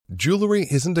Jewelry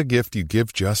isn't a gift you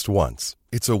give just once.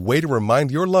 It's a way to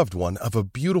remind your loved one of a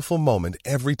beautiful moment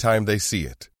every time they see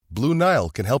it. Blue Nile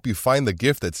can help you find the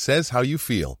gift that says how you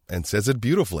feel and says it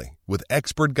beautifully, with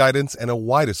expert guidance and a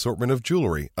wide assortment of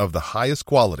jewelry of the highest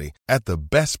quality at the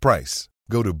best price.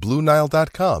 Go to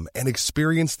BlueNile.com and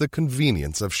experience the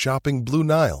convenience of shopping Blue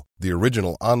Nile, the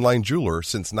original online jeweler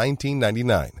since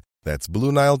 1999. That's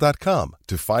BlueNile.com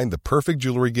to find the perfect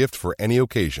jewelry gift for any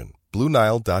occasion.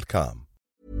 BlueNile.com.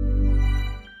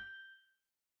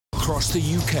 Across the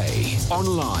UK,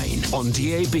 online, on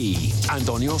DAB, and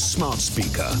on your smart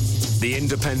speaker. The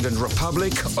Independent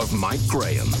Republic of Mike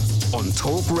Graham on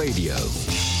Talk Radio.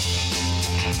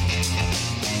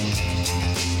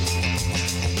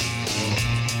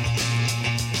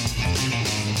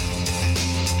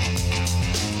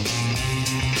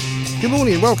 Good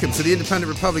morning and welcome to the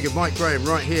Independent Republic of Mike Graham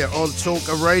right here on Talk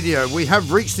Radio. We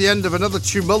have reached the end of another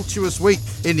tumultuous week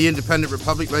in the Independent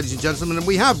Republic, ladies and gentlemen, and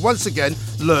we have once again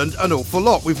learned an awful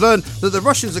lot. We've learned that the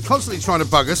Russians are constantly trying to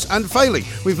bug us and failing.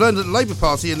 We've learned that the Labour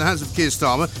Party in the hands of Keir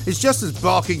Starmer is just as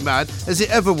barking mad as it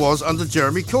ever was under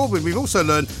Jeremy Corbyn. We've also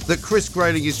learned that Chris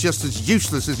Grayling is just as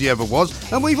useless as he ever was,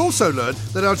 and we've also learned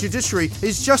that our judiciary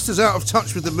is just as out of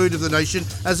touch with the mood of the nation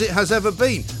as it has ever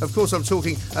been. Of course, I'm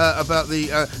talking about the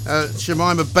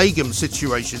Shamima Begum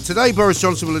situation. Today, Boris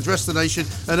Johnson will address the nation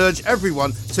and urge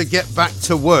everyone to get back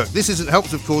to work. This isn't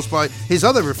helped, of course, by his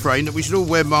other refrain that we should all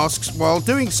wear masks while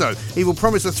doing so. He will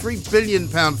promise a £3 billion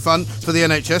fund for the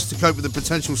NHS to cope with the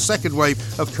potential second wave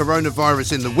of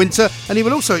coronavirus in the winter, and he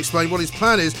will also explain what his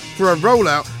plan is for a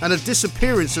rollout and a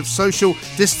disappearance of social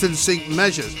distancing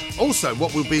measures. Also,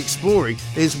 what we'll be exploring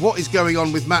is what is going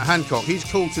on with Matt Hancock. He's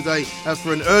called today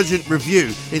for an urgent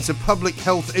review into Public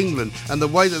Health England and the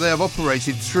way that they have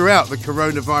operated throughout the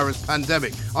coronavirus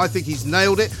pandemic. I think he's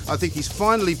nailed it. I think he's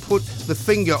finally put the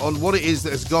finger on what it is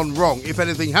that has gone wrong, if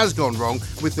anything has gone wrong,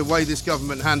 with the way this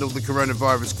government handled the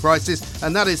coronavirus crisis,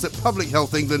 and that is that Public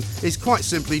Health England is quite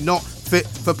simply not fit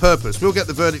for purpose. We'll get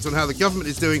the verdict on how the government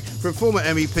is doing from former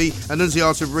MEP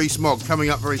Annunziata Rees-Mogg coming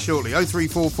up very shortly.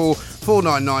 0344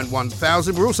 499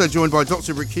 1000. We're also joined by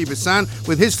Dr. Rakib Hassan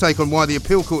with his take on why the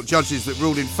appeal court judges that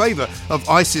ruled in favour of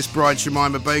ISIS bride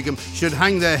Shamima Begum should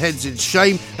hang their heads in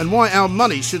shame, and why our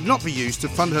money should not be used to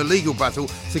fund her legal battle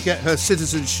to get her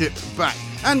citizenship back.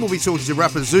 And we'll be talking to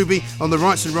rapper Zubi on the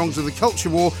rights and wrongs of the culture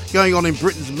war going on in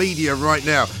Britain's media right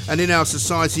now and in our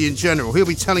society in general. He'll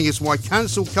be telling us why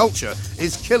cancel culture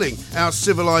is killing our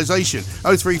civilization.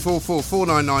 0344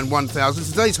 499 1000.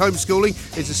 Today's homeschooling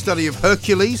is a study of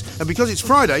Hercules, and because it's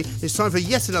Friday, it's time for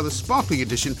yet another sparkling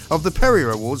edition of the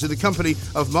Perriors Awards in the company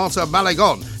of Marta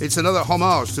Malagon. It's another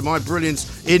homage to my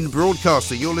brilliance in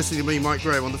broadcasting. You're listening to me, Mike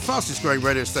Graham, on the fastest growing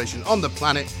radio station on the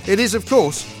planet. It is, of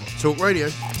course, Talk Radio.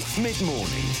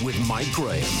 Mid-morning with Mike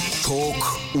Graham.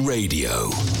 Talk Radio.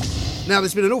 Now,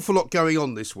 there's been an awful lot going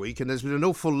on this week, and there's been an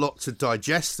awful lot to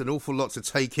digest, an awful lot to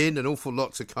take in, an awful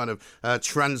lot to kind of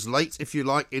translate, if you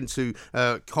like, into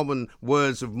common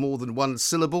words of more than one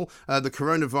syllable. The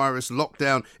coronavirus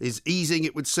lockdown is easing,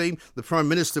 it would seem. The Prime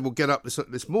Minister will get up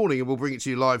this morning, and we'll bring it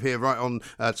to you live here right on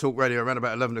Talk Radio around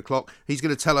about 11 o'clock. He's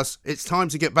going to tell us it's time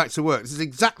to get back to work. This is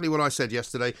exactly what I said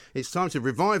yesterday. It's time to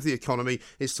revive the economy.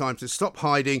 It's time to stop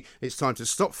hiding. It's time to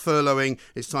stop furloughing.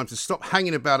 It's time to stop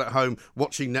hanging about at home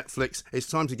watching Netflix. It's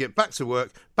time to get back to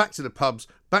work, back to the pubs,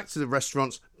 back to the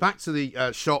restaurants, back to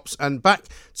the shops, and back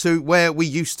to where we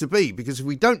used to be. Because if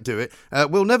we don't do it,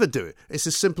 we'll never do it. It's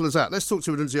as simple as that. Let's talk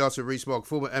to Annunziata Rees-Mogg,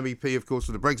 former MEP, of course,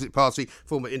 for the Brexit Party,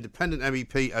 former independent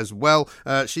MEP as well.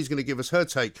 She's going to give us her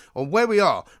take on where we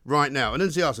are right now.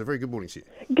 Annunziata, very good morning to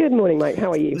you. Good morning, Mike.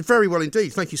 How are you? Very well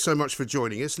indeed. Thank you so much for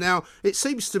joining us. Now, it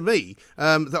seems to me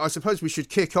that I suppose we should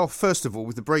kick off, first of all,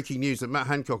 with the breaking news that Matt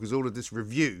Hancock has ordered this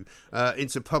review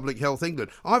into Public Health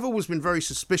England. I've always been very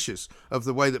suspicious of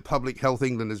the way that Public Health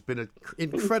England has been an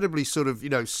incredibly sort of,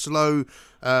 slow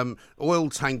oil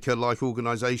tanker-like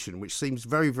organisation, which seems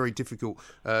very, very difficult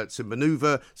to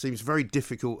manoeuvre, seems very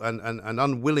difficult and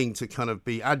unwilling to kind of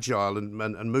be agile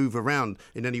and move around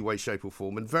in any way, shape or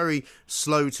form, and very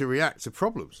slow to react to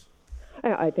problems.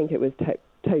 I think it was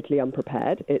totally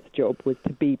unprepared. Its job was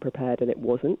to be prepared, and it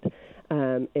wasn't.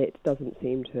 It doesn't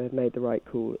seem to have made the right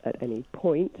call at any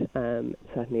point.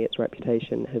 Certainly its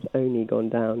reputation has only gone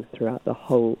down throughout the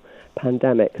whole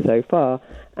pandemic so far.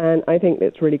 And I think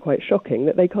it's really quite shocking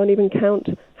that they can't even count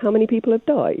how many people have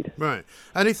died. Right.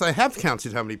 And if they have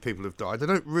counted how many people have died, they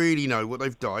don't really know what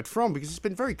they've died from, because it's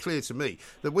been very clear to me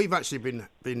that we've actually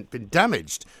been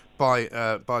damaged by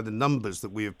the numbers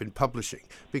that we have been publishing,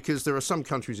 because there are some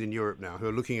countries in Europe now who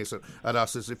are looking at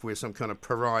us as if we're some kind of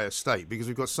pariah state, because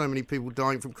we've got so many people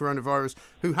dying from coronavirus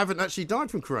who haven't actually died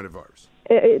from coronavirus.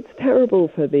 It's terrible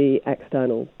for the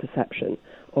external perception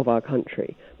of our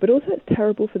country, but also it's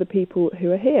terrible for the people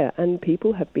who are here, and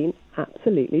people have been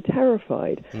absolutely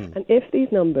terrified. And if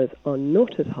these numbers are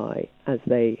not as high as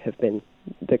they have been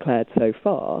declared so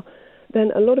far,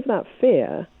 then a lot of that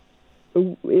fear,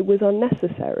 it was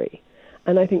unnecessary.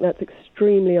 And I think that's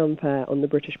extremely unfair on the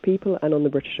British people and on the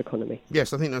British economy.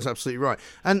 Yes, I think that's absolutely right.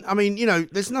 And, I mean, you know,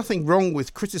 there's nothing wrong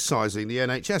with criticising the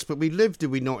NHS, but we live, do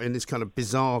we not, in this kind of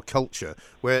bizarre culture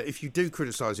where if you do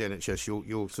criticise the NHS,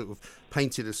 you're sort of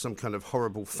painted as some kind of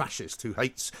horrible fascist who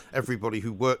hates everybody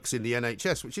who works in the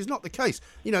NHS, which is not the case.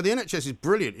 You know, the NHS is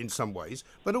brilliant in some ways,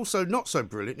 but also not so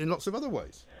brilliant in lots of other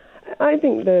ways. I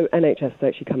think the NHS has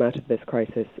actually come out of this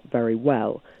crisis very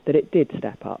well, that it did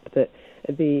step up, that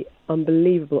the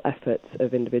unbelievable efforts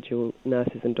of individual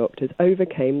nurses and doctors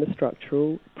overcame the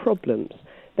structural problems.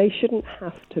 They shouldn't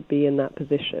have to be in that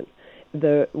position.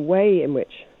 The way in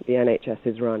which the NHS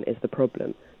is run is the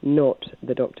problem, not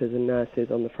the doctors and nurses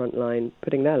on the front line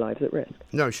putting their lives at risk.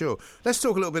 No, sure. Let's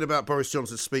talk a little bit about Boris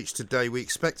Johnson's speech today. We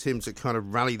expect him to kind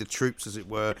of rally the troops, as it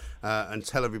were, and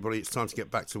tell everybody it's time to get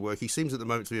back to work. He seems at the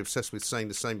moment to be obsessed with saying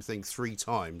the same thing 3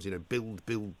 times, you know, build,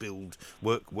 build, build,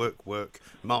 work, work, work,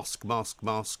 mask, mask,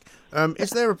 mask.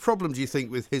 Is there a problem, do you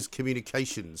think, with his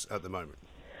communications at the moment?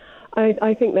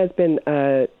 I think there's been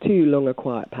too long a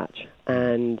quiet patch,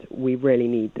 and we really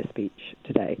need this speech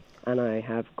today. And I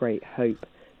have great hope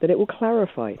that it will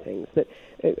clarify things. That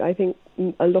I think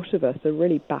a lot of us are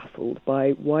really baffled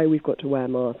by why we've got to wear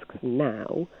masks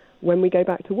now when we go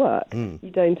back to work.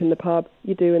 You don't in the pub,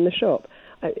 you do in the shop.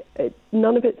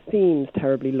 None of it seems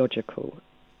terribly logical.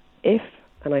 If,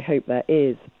 and I hope there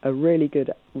is, a really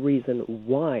good reason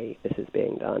why this is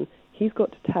being done, he's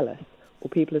got to tell us, or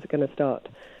people are going to start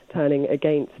turning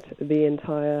against the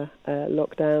entire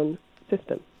lockdown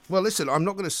system. Well, listen, I'm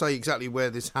not going to say exactly where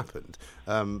this happened,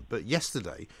 but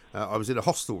yesterday I was in a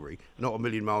hostelry not a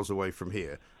million miles away from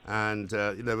here, and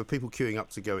there were people queuing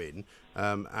up to go in,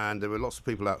 and there were lots of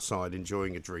people outside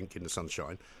enjoying a drink in the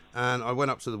sunshine. And I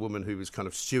went up to the woman who was kind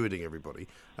of stewarding everybody,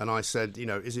 and I said, you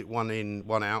know, is it one in,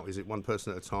 one out? Is it one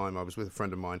person at a time? I was with a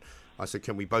friend of mine. I said,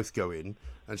 can we both go in?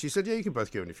 And she said, yeah, you can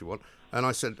both go in if you want.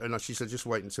 And she said, just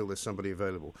wait until there's somebody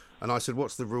available. And I said,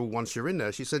 what's the rule once you're in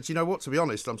there? She said, you know what, to be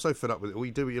honest, I'm so fed up with it. Well,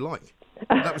 you do what you like.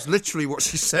 That was literally what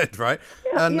she said, right?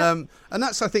 Yeah, and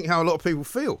that's, I think, how a lot of people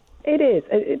feel. It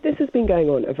is. This has been going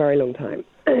on a very long time.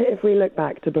 If we look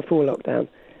back to before lockdown,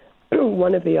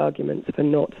 one of the arguments for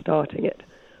not starting it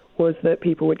was that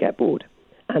people would get bored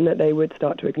and that they would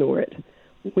start to ignore it.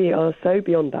 We are so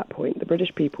beyond that point. The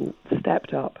British people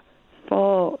stepped up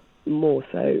far more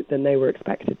so than they were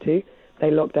expected to. They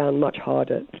locked down much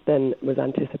harder than was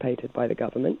anticipated by the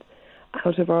government,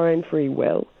 out of our own free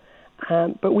will.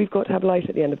 But we've got to have light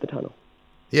at the end of the tunnel.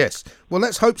 Yes. Well,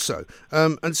 let's hope so.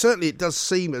 And certainly it does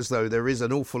seem as though there is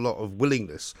an awful lot of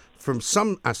willingness from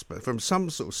some aspect, from some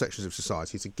sort of sections of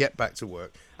society to get back to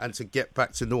work and to get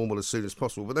back to normal as soon as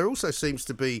possible. But there also seems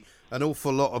to be an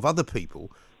awful lot of other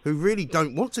people who really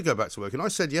don't want to go back to work. And I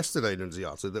said yesterday,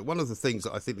 Nunziata, that one of the things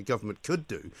that I think the government could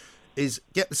do is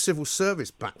get the civil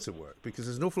service back to work, because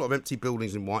there's an awful lot of empty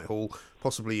buildings in Whitehall,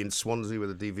 possibly in Swansea where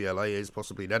the DVLA is,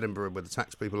 possibly in Edinburgh where the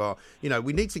tax people are. You know,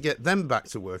 we need to get them back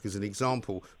to work as an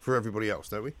example for everybody else,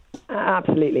 don't we?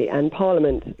 Absolutely, and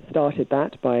Parliament started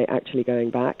that by actually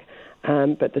going back,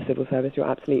 but the civil service, you're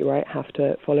absolutely right, have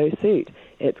to follow suit.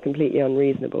 It's completely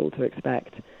unreasonable to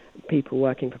expect people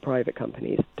working for private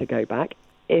companies to go back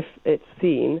if it's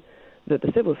seen that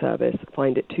the civil service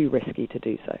find it too risky to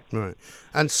do so. Right.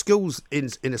 And schools in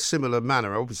a similar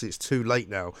manner. Obviously, it's too late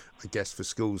now, I guess, for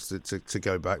schools to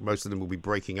go back. Most of them will be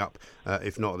breaking up,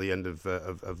 if not at the end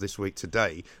of this week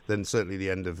today, then certainly the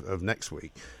end of next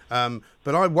week.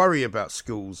 But I worry about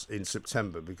schools in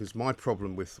September, because my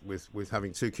problem with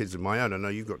having 2 kids of my own, I know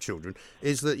you've got children,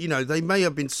 is that, you know, they may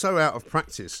have been so out of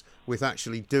practice with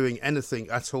actually doing anything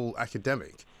at all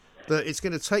academic that it's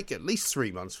going to take at least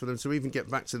 3 months for them to even get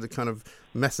back to the kind of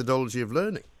methodology of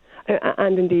learning.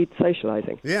 And indeed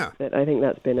socialising. Yeah. I think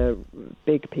that's been a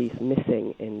big piece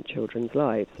missing in children's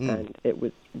lives, and it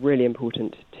was really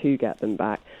important to get them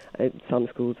back. Some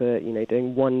schools are, you know,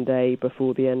 doing 1 day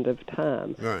before the end of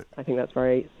term. Right. I think that's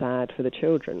very sad for the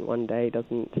children. 1 day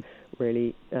doesn't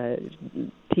really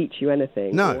teach you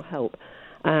anything or help.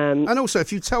 And also,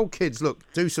 if you tell kids,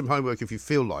 look, do some homework if you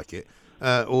feel like it,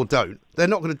 or don't, they're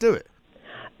not going to do it.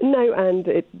 No, and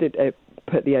it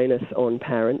put the onus on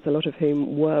parents, a lot of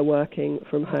whom were working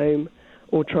from home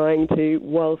or trying to,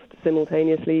 whilst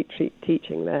simultaneously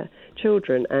teaching their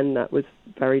children, and that was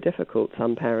very difficult.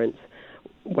 Some parents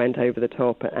went over the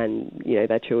top and,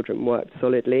 their children worked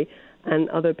solidly, and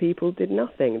other people did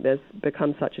nothing. There's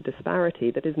become such a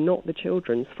disparity that is not the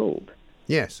children's fault.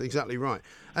 Yes, exactly right.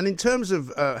 And in terms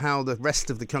of how the rest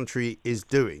of the country is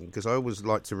doing, because I always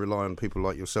like to rely on people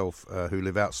like yourself who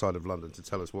live outside of London to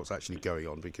tell us what's actually going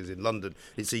on, because in London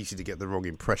it's easy to get the wrong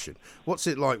impression. What's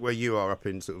it like where you are up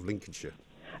in sort of Lincolnshire?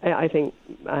 I think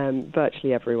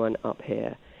virtually everyone up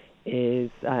here is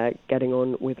getting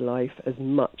on with life as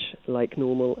much like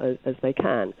normal as they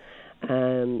can.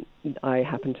 I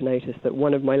happen to notice that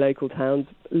one of my local towns,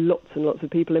 lots and lots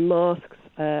of people in masks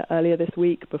earlier this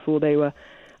week, before they were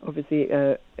obviously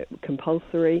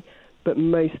compulsory, but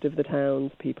most of the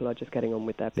towns, people are just getting on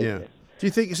with their business. Yeah. Do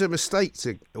you think it's a mistake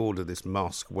to order this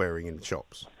mask wearing in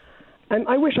shops?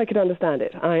 I wish I could understand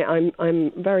it.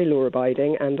 I'm very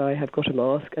law-abiding, and I have got a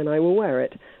mask, and I will wear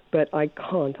it, but I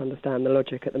can't understand the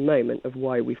logic at the moment of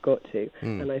why we've got to,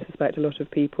 and I suspect a lot of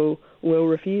people will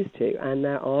refuse to, and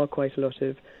there are quite a lot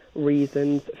of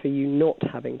reasons for you not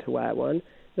having to wear one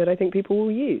that I think people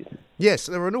will use. Yes,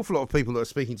 there are an awful lot of people that are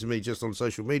speaking to me just on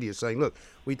social media saying, look,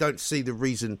 we don't see the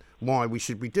reason why we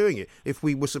should be doing it. If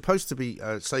we were supposed to be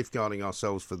safeguarding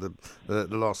ourselves for the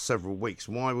last several weeks,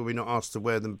 why were we not asked to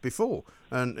wear them before?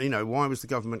 And, why was the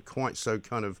government quite so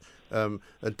kind of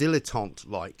a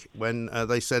dilettante-like when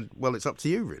they said, well, it's up to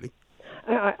you, really?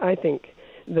 I think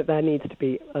that there needs to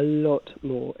be a lot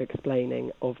more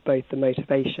explaining of both the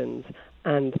motivations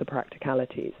and the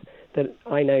practicalities. That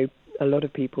I know a lot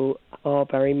of people are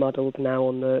very muddled now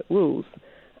on the rules.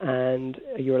 And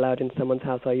are you allowed in someone's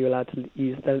house? Are you allowed to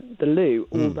use the loo?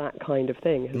 All that kind of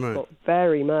thing has got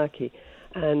very murky.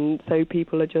 And so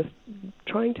people are just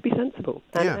trying to be sensible.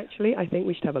 And actually, I think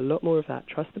we should have a lot more of that.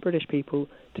 Trust the British people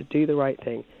to do the right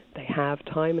thing. They have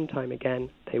time and time again.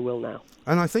 They will now.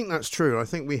 And I think that's true. I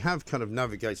think we have kind of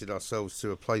navigated ourselves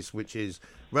to a place which is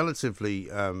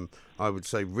relatively, I would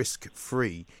say,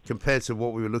 risk-free compared to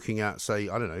what we were looking at, say,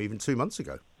 I don't know, even 2 months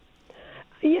ago.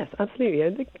 Yes,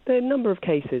 absolutely. The number of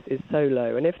cases is so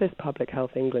low. And if this Public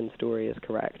Health England story is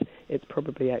correct, it's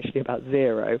probably actually about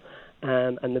zero.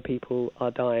 And the people are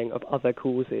dying of other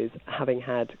causes, having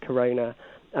had corona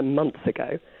months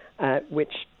ago,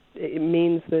 which it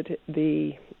means that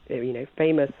the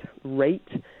famous rate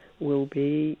will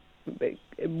be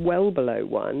well below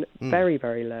 1, very,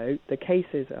 very low. The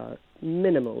cases are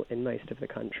minimal in most of the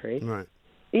country. Right.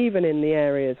 Even in the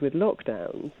areas with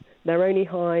lockdowns, they're only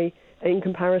high in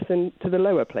comparison to the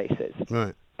lower places.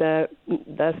 Right. They're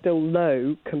still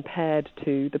low compared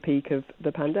to the peak of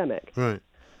the pandemic. Right.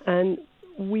 And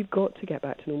we've got to get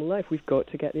back to normal life. We've got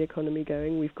to get the economy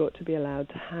going. We've got to be allowed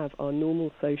to have our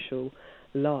normal social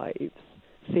lives,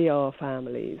 see our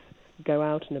families, go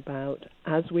out and about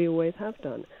as we always have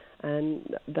done.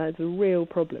 And that's a real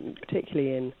problem,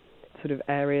 particularly in sort of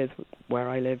areas where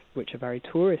I live, which are very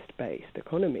tourist-based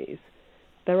economies.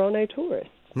 There are no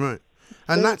tourists. Right.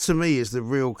 And that, to me, is the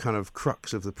real kind of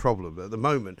crux of the problem. At the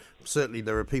moment, certainly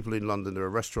there are people in London, there are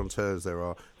restaurateurs, there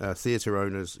are theatre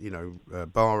owners,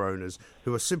 bar owners,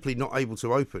 who are simply not able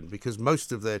to open because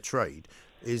most of their trade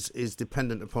is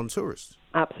dependent upon tourists.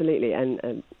 Absolutely.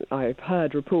 And I've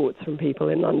heard reports from people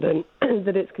in London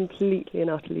that it's completely and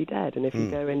utterly dead. And if you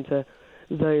go into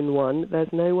Zone 1,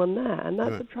 there's no one there. And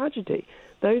that's a tragedy.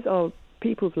 Those are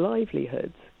people's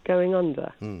livelihoods going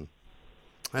under.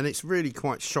 And it's really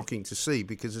quite shocking to see,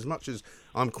 because as much as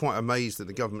I'm quite amazed that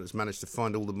the government has managed to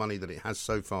find all the money that it has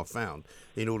so far found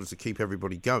in order to keep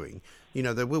everybody going,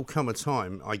 there will come a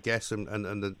time, I guess, and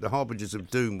the harbingers of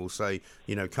doom will say,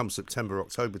 come September,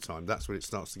 October time, that's when it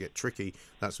starts to get tricky,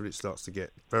 that's when it starts to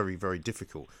get very, very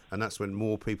difficult, and that's when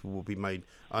more people will be made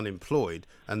unemployed,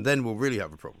 and then we'll really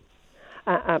have a problem.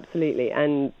 Absolutely,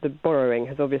 and the borrowing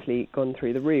has obviously gone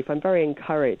through the roof. I'm very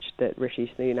encouraged that Rishi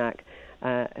Sunak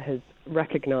has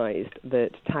recognised that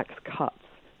tax cuts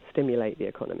stimulate the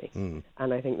economy.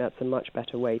 And I think that's a much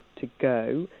better way to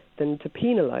go than to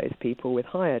penalise people with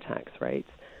higher tax rates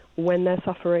when they're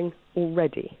suffering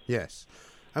already. Yes.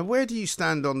 And where do you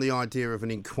stand on the idea of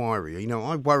an inquiry?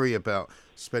 I worry about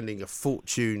spending a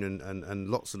fortune and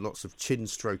lots of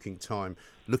chin-stroking time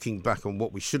looking back on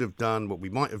what we should have done, what we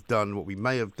might have done, what we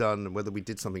may have done, and whether we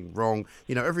did something wrong.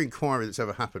 Every inquiry that's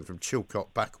ever happened from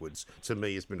Chilcot backwards, to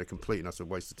me, has been a complete and utter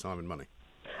waste of time and money.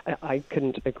 I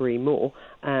couldn't agree more.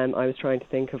 I was trying to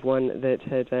think of one that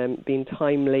had been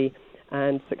timely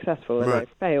and successful, and I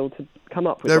failed to come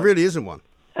up with There one. really isn't one.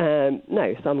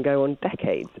 No, some go on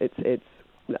decades. It's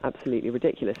absolutely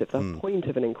ridiculous. If the point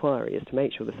of an inquiry is to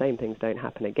make sure the same things don't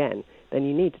happen again, then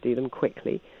you need to do them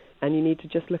quickly, and you need to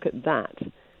just look at that.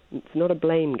 It's not a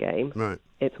blame game. Right.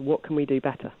 It's what can we do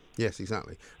better. Yes,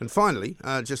 exactly. And finally,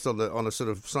 just on a sort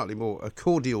of slightly more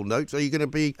cordial note, are you going to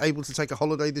be able to take a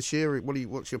holiday this year?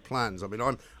 What's your plans? I mean,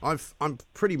 I'm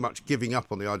pretty much giving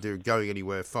up on the idea of going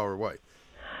anywhere far away.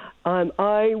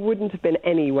 I wouldn't have been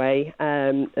anyway.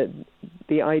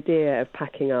 The idea of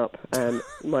packing up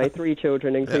my 3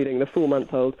 children, including the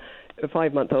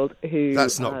 5-month-old, who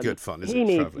that's not good fun, is it? He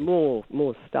needs traveling?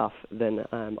 more stuff than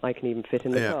I can even fit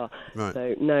in the car. Right.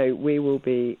 So no, we will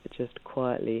be just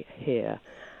quietly here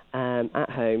at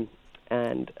home,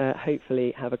 and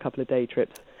hopefully have a couple of day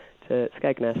trips to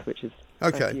Skegness, which is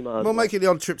a few miles away. Make it the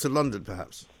odd trip to London,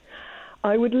 perhaps.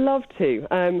 I would love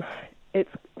to.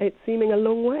 It's seeming a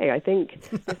long way. I think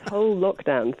this whole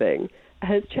lockdown thing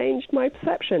has changed my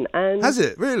perception. And has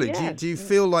it really? Yeah. Do you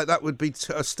feel like that would be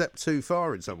a step too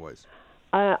far in some ways?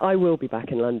 I will be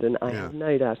back in London. I have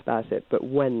no doubt about it. But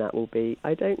when that will be,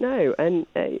 I don't know. And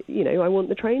I want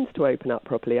the trains to open up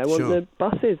properly. I want the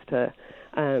buses to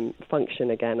function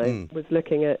again. I was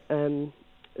looking at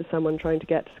someone trying to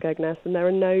get to Skegness, and there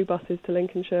are no buses to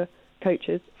Lincolnshire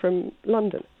coaches from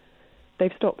London.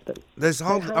 They've stopped them. This is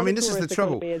the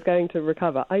trouble. Economy is going to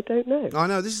recover. I don't know. I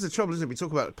know, this is the trouble, isn't it? We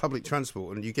talk about public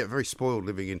transport, and you get very spoiled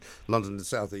living in London and the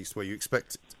South East, where you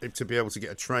expect to be able to get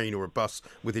a train or a bus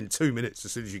within 2 minutes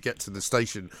as soon as you get to the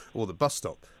station or the bus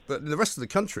stop. But in the rest of the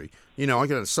country, I go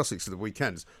to Sussex at the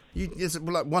weekends. It's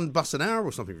like 1 bus an hour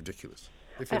or something ridiculous,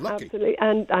 if you're lucky. Absolutely.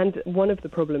 And one of the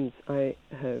problems I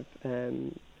have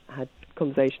had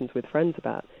conversations with friends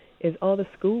about is, are the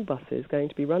school buses going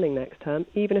to be running next term,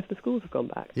 even if the schools have gone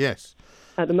back? Yes.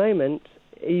 At the moment,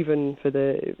 even for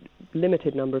the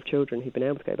limited number of children who've been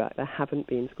able to go back, there haven't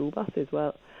been school buses.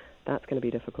 Well, that's going to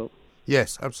be difficult.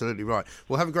 Yes, absolutely right.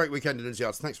 Well, have a great weekend at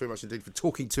Unziata. Thanks very much indeed for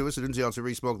talking to us at Unziata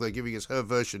Rees-Mogg. They're giving us her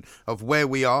version of where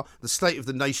we are, the state of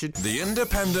the nation. The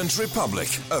Independent Republic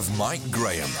of Mike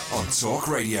Graham on Talk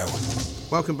Radio.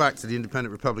 Welcome back to the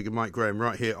Independent Republic of Mike Graham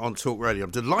right here on Talk Radio.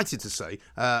 I'm delighted to say,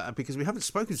 because we haven't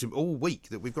spoken to him all week,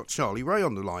 that we've got Charlie Ray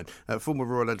on the line, former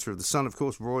Royal Editor of The Sun, of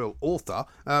course, royal author,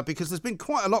 because there's been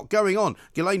quite a lot going on.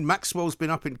 Ghislaine Maxwell's been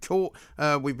up in court.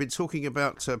 We've been talking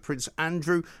about Prince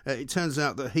Andrew. It turns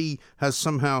out that he has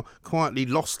somehow quietly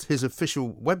lost his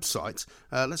official website.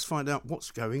 Let's find out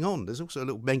what's going on. There's also a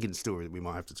little Meghan story that we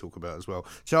might have to talk about as well.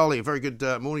 Charlie, a very good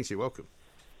morning to you. Welcome.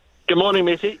 Good morning,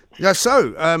 matey. Yeah,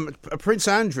 so Prince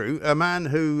Andrew, a man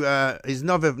who is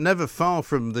never far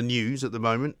from the news at the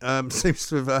moment, seems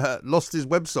to have lost his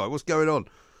website. What's going on?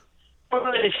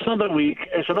 Well, it's another week.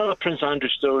 It's another Prince Andrew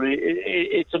story.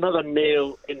 It's another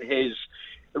nail in his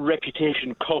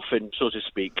reputation coffin, so to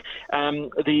speak.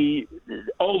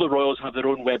 All the royals have their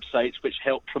own websites which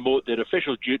help promote their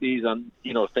official duties and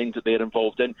things that they're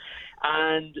involved in,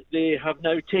 and they have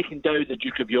now taken down the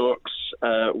Duke of York's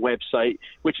website,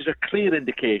 which is a clear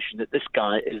indication that this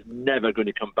guy is never going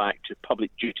to come back to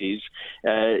public duties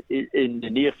in the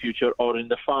near future or in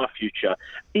the far future,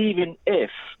 even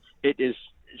if it is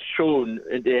shown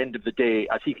at the end of the day,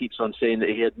 as he keeps on saying, that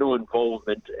he had no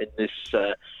involvement in this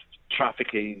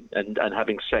trafficking and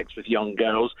having sex with young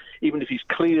girls. Even if he's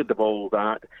cleared of all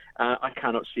that, I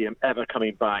cannot see him ever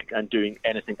coming back and doing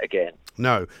anything again.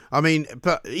 No, I mean,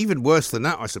 but even worse than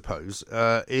that, I suppose,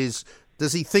 is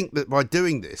does he think that by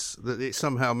doing this, that it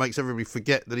somehow makes everybody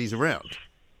forget that he's around?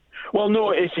 Well,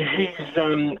 no, in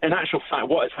actual fact,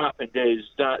 what has happened is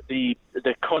that his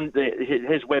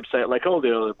website, like all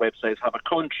the other websites, have a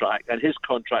contract, and his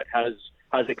contract has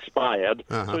expired,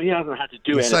 so he hasn't had to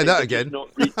do anything. Say that again.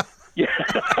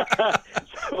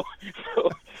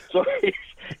 So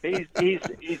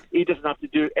he doesn't have to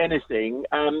do anything,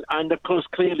 and of course,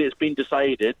 clearly, it's been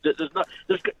decided that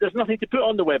there's nothing to put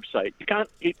on the website. You can't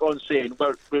keep on saying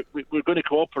we're going to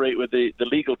cooperate with the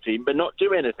legal team, but not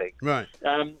do anything. Right.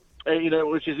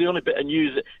 Which is the only bit of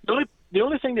news. The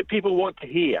only thing that people want to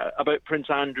hear about Prince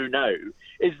Andrew now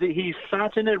is that he's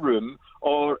sat in a room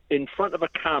or in front of a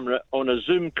camera on a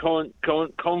Zoom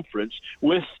conference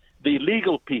with the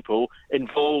legal people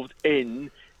involved in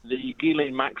the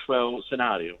Ghislaine Maxwell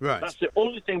scenario. Right. That's the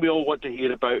only thing we all want to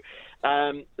hear about,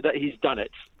 that he's done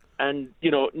it. And,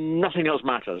 nothing else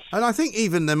matters. And I think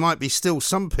even there might be still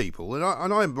some people, and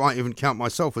I might even count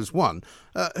myself as one,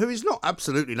 who is not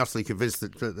absolutely and utterly convinced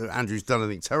that Andrew's done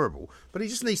anything terrible, but he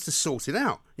just needs to sort it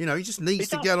out. He just needs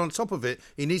to get on top of it.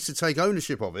 He needs to take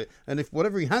ownership of it. And if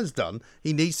whatever he has done,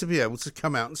 he needs to be able to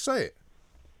come out and say it.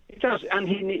 He does, and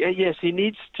he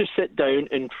needs to sit down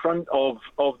in front of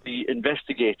the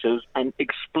investigators and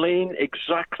explain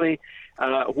exactly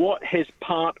what his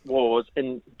part was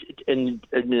in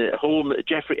the whole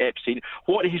Jeffrey Epstein,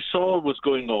 what he saw was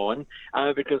going on,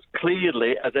 because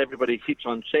clearly, as everybody keeps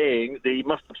on saying, they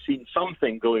must have seen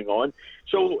something going on.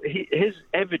 So his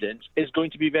evidence is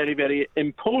going to be very, very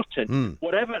important,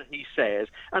 whatever he says.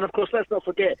 And of course, let's not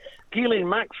forget, Ghislaine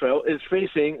Maxwell is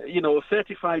facing,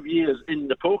 35 years in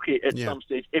the pokey at some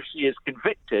stage if she is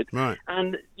convicted. Right.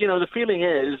 And, the feeling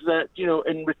is that,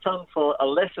 in return for a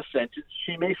lesser sentence,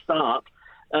 she may start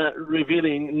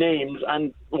revealing names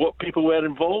and what people were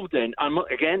involved in. I'm,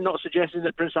 again, not suggesting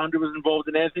that Prince Andrew was involved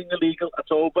in anything illegal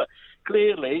at all, but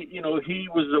clearly, he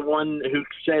was the one who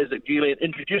says that Ghislaine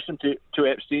introduced him to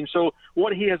Epstein. So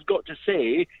what he has got to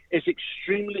say is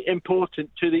extremely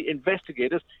important to the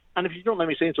investigators, and if you don't let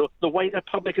me say so, the wider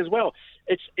public as well.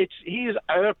 He is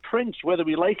our prince, whether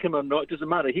we like him or not, it doesn't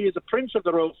matter. He is a prince of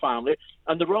the royal family,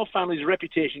 and the royal family's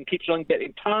reputation keeps on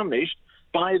getting tarnished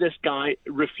by this guy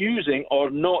refusing or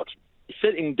not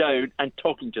sitting down and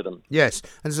talking to them. Yes,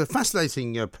 and there's a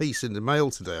fascinating piece in the Mail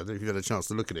today, I don't know if you've had a chance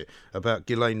to look at it, about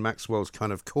Ghislaine Maxwell's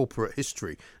kind of corporate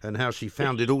history and how she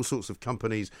founded all sorts of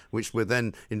companies which were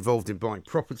then involved in buying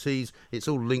properties. It's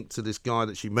all linked to this guy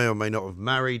that she may or may not have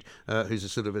married, who's a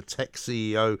sort of a tech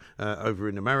CEO over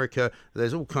in America.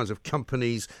 There's all kinds of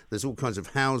companies, there's all kinds of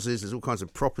houses, there's all kinds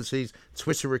of properties,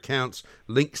 Twitter accounts,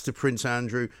 links to Prince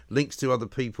Andrew, links to other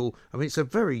people. I mean, it's a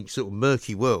very sort of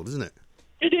murky world, isn't it?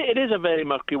 It is a very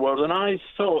murky world, and I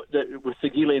thought that with the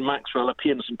Ghislaine Maxwell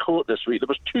appearance in court this week, there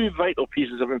was two vital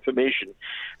pieces of information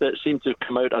that seemed to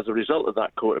come out as a result of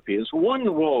that court appearance.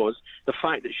 One was the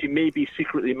fact that she may be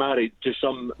secretly married to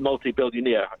some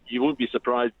multi-billionaire. You won't be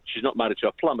surprised she's not married to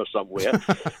a plumber somewhere.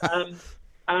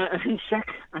 And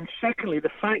secondly,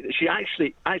 the fact that she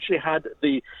actually had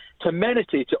the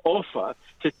temerity to offer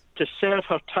to serve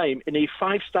her time in a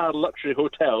 5-star luxury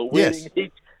hotel wearing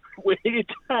a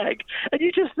tag, and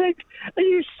you just think, are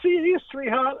you serious,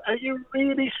 sweetheart? Are you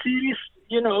really serious?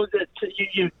 That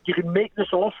you can make this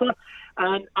offer?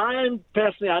 And I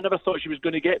never thought she was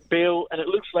going to get bail, and it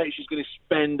looks like she's going to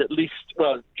spend at least,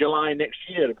 July next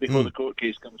year before the court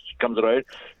case comes around.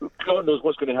 God knows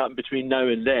what's going to happen between now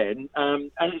and then.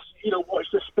 And it's, watch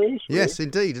the space. Really. Yes,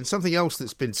 indeed. And something else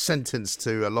that's been sentenced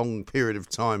to a long period of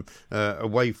time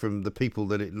away from the people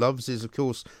that it loves is, of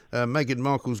course, Meghan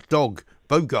Markle's dog,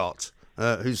 Bogart.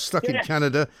 Who's stuck in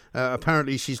Canada.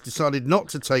 Apparently she's decided not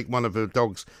to take one of her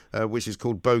dogs, which is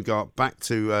called Bogart, back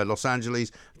to Los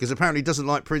Angeles, because apparently he doesn't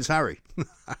like Prince Harry.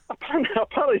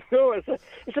 Apparently no.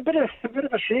 It's a bit of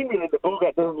a shame that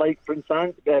Bogart doesn't like Prince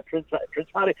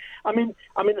Harry. I mean,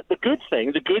 the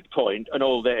good point in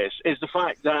all this is the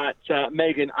fact that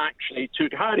Meghan actually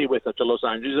took Harry with her to Los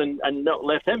Angeles and not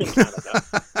left him in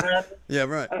Canada. Yeah,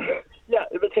 right. Yeah,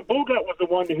 but so Bogart was the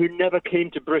one who never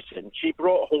came to Britain. She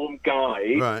brought home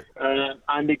Guy, right.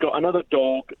 And they got another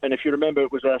dog, and if you remember,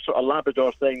 it was a sort of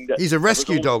Labrador thing. He's a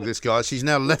rescue dog, this guy. She's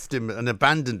now left him and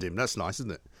abandoned him. That's nice,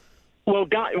 isn't it? Well,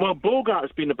 Bogart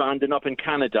has been abandoned up in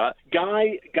Canada.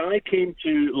 Guy came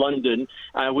to London,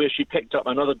 where she picked up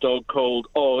another dog called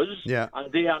Oz,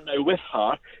 and they are now with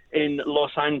her in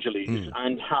Los Angeles.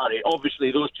 And Harry,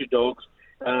 obviously, those two dogs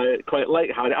quite like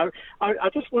Harry. I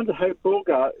just wonder how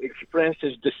Bogart expressed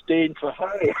his disdain for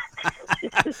Harry.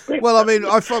 Well, I mean,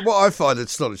 what I find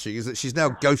astonishing is that she's now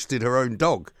ghosted her own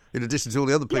dog, in addition to all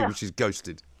the other people she's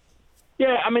ghosted.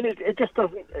 Yeah, I mean, it just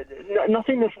doesn't.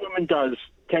 Nothing this woman does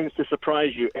tends to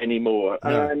surprise you anymore.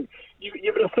 No. And you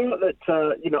would have thought that,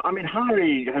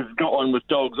 Harry has got on with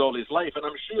dogs all his life, and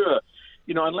I'm sure,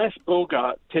 unless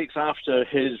Bogart takes after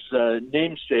his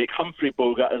namesake, Humphrey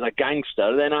Bogart, as a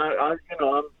gangster, then I'm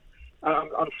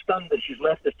stunned that she's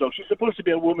left this dog. She's supposed to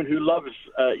be a woman who loves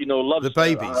the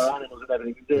babies, her animals and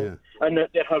everything, and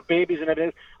her babies and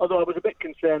everything. Although I was a bit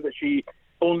concerned that she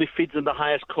only feeds them the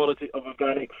highest quality of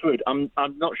organic food. I'm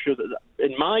not sure that,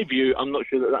 in my view, I'm not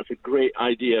sure that that's a great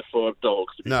idea for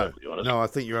dogs, to be perfectly honest. No, I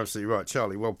think you're absolutely right.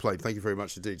 Charlie, well played. Thank you very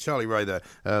much indeed. Charlie Ray there,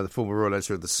 the former royal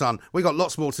editor of The Sun. We've got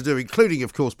lots more to do, including,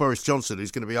 of course, Boris Johnson, who's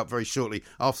going to be up very shortly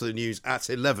after the news at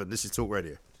 11. This is Talk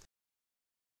Radio.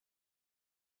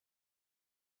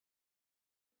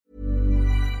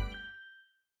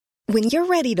 When you're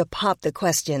ready to pop the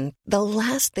question, the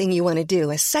last thing you want to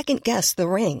do is second-guess the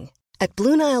ring. At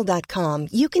BlueNile.com,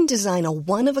 you can design a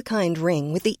one-of-a-kind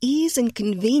ring with the ease and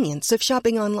convenience of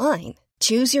shopping online.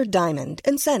 Choose your diamond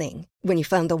and setting. When you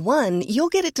find the one, you'll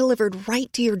get it delivered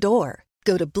right to your door.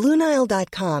 Go to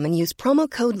BlueNile.com and use promo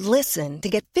code LISTEN to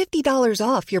get $50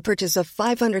 off your purchase of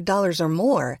 $500 or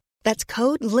more. That's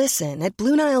code LISTEN at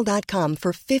BlueNile.com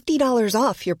for $50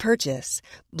 off your purchase.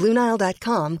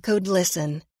 BlueNile.com, code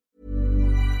LISTEN.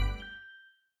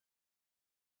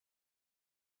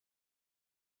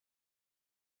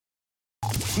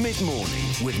 Mid-morning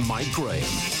with Mike Graham.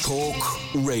 Talk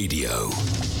Radio.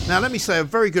 Now, let me say a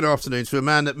very good afternoon to a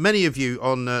man that many of you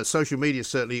on social media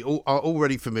certainly are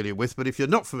already familiar with. But if you're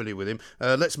not familiar with him,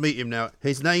 let's meet him now.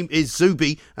 His name is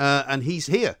Zuby, and he's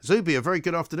here. Zuby, a very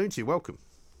good afternoon to you. Welcome.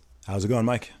 How's it going,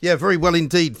 Mike? Yeah, very well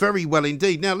indeed. Very well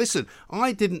indeed. Now, listen,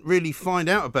 I didn't really find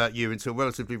out about you until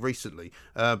relatively recently,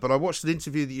 but I watched an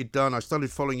interview that you'd done. I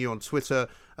started following you on Twitter,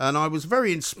 and I was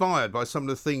very inspired by some of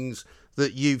the things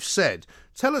that you've said.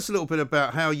 Tell us a little bit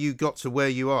about how you got to where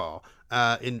you are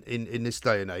in this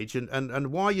day and age,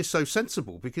 and why you're so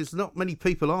sensible, because not many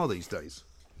people are these days.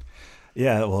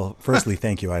 Yeah, well, firstly,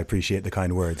 thank you. I appreciate the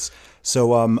kind words.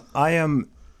 So I am,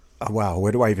 wow,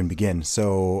 where do I even begin?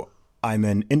 So I'm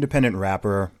an independent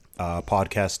rapper,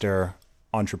 podcaster,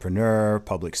 entrepreneur,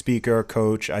 public speaker,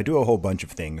 coach. I do a whole bunch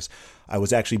of things. I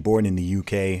was actually born in the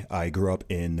UK. I grew up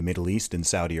in the Middle East, in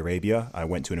Saudi Arabia. I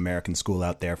went to an American school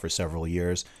out there for several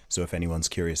years. So if anyone's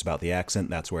curious about the accent,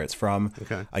 that's where it's from.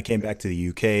 Okay. I came back to the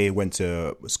UK, went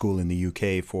to school in the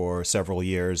UK for several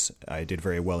years. I did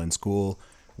very well in school.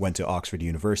 Went to Oxford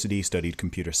University, studied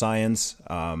computer science.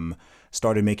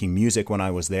 Started making music when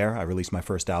I was there. I released my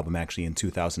first album actually in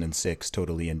 2006,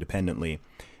 totally independently.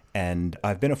 And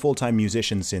I've been a full-time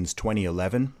musician since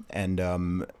 2011,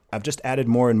 and I've just added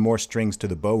more and more strings to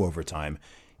the bow over time.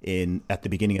 At the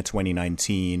beginning of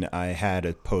 2019, I had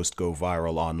a post go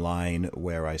viral online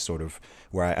where I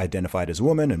identified as a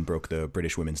woman and broke the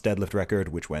British women's deadlift record,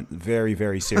 which went very,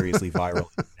 very seriously viral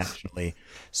internationally.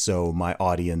 So my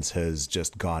audience has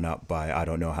just gone up by I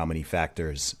don't know how many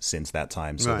factors since that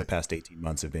time. So The past 18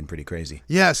 months have been pretty crazy.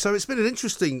 Yeah, so it's been an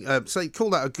interesting,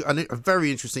 call that a very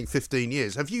interesting 15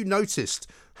 years. Have you noticed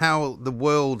how the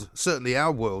world, certainly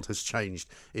our world, has changed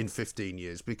in 15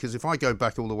 years? Because if I go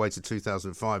back all the way to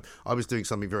 2005, I was doing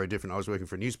something very different. I was working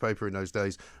for a newspaper in those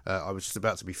days. I was just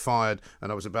about to be fired,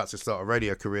 and I was about to start a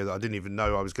radio career that I didn't even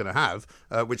know I was going to have,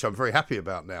 which I'm very happy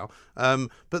about now.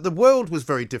 But the world was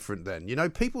very different then. You know,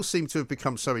 people seem to have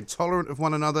become so intolerant of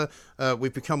one another.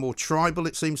 We've become more tribal,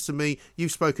 it seems to me.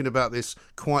 You've spoken about this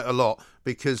quite a lot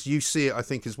because you see it, I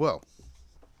think, as well.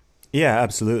 Yeah,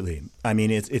 absolutely. I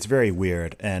mean, it's very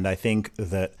weird. And I think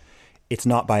that it's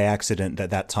not by accident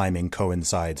that timing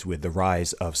coincides with the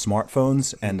rise of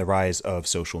smartphones and the rise of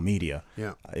social media.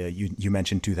 Yeah. You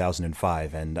mentioned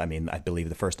 2005, and I mean, I believe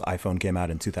the first iPhone came out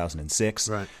in 2006.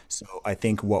 Right. So I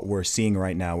think what we're seeing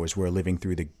right now is we're living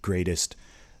through the greatest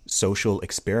social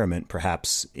experiment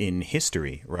perhaps in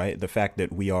history, right? The fact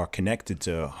that we are connected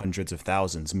to hundreds of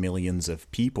thousands, millions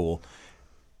of people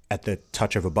at the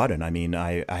touch of a button. I mean,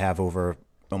 I have over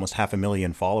almost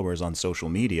 500,000 followers on social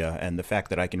media, and the fact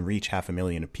that I can reach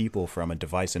 500,000 people from a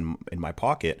device in my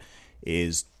pocket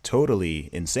is totally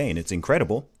insane. It's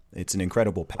incredible. It's an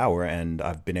incredible power, and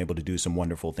I've been able to do some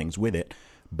wonderful things with it.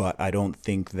 But I don't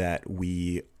think that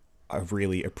we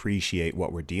really appreciate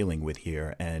what we're dealing with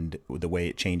here, and the way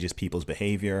it changes people's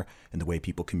behavior and the way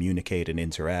people communicate and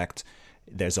interact.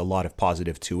 There's a lot of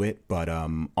positive to it, but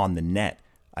on the net,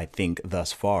 I think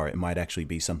thus far it might actually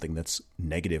be something that's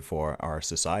negative for our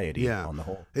society on the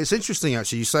whole. It's interesting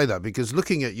actually you say that, because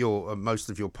looking at your most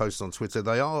of your posts on Twitter,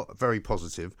 they are very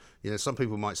positive. You know, some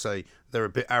people might say they're a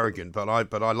bit arrogant, but I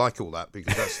like all that,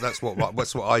 because that's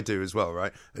what I do as well,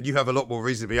 right? And you have a lot more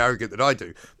reason to be arrogant than I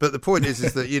do. But the point is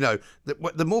that, you know,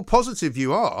 the more positive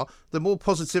you are, the more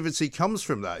positivity comes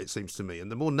from that, it seems to me. And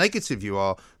the more negative you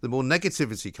are, the more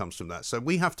negativity comes from that. So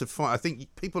we have to fight. I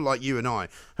think people like you and I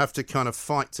have to kind of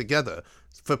fight together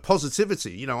for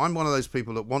positivity. You know, I'm one of those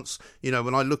people that wants, you know,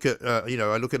 when I look at,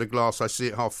 I look at a glass, I see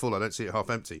it half full, I don't see it half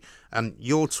empty. And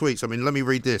your tweets, I mean, let me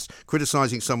read this.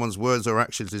 Criticizing someone's words or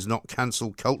actions is not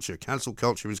cancel culture. Cancel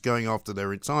culture is going after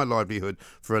their entire livelihood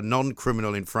for a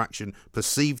non-criminal infraction,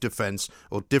 perceived offence,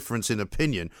 or difference in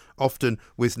opinion, often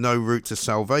with no route to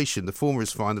salvation. The former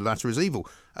is fine, the latter is evil.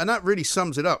 And that really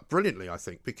sums it up brilliantly, I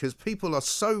think, because people are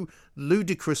so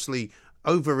ludicrously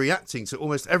overreacting to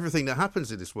almost everything that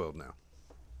happens in this world now.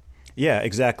 Yeah,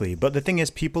 exactly. But the thing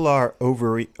is, people are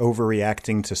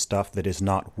overreacting to stuff that is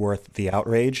not worth the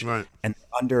outrage, right? And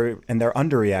they're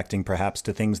underreacting perhaps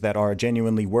to things that are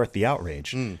genuinely worth the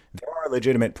outrage. There are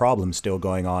legitimate problems still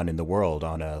going on in the world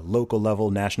on a local level,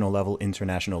 national level,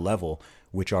 international level,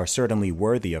 which are certainly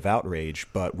worthy of outrage.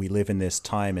 But we live in this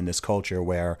time, in this culture,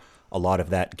 where a lot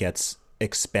of that gets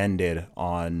expended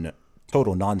on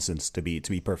total nonsense, to be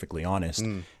perfectly honest.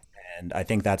 And I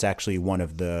think that's actually one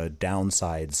of the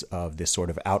downsides of this sort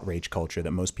of outrage culture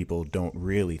that most people don't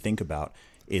really think about,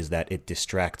 is that it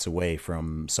distracts away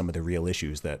from some of the real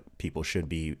issues that people should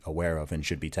be aware of and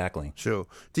should be tackling. Sure.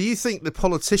 Do you think the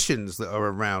politicians that are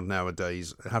around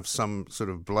nowadays have some sort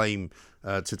of blame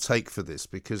to take for this?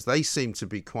 Because they seem to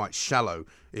be quite shallow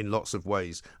in lots of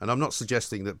ways. And I'm not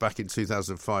suggesting that back in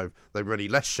 2005 they were any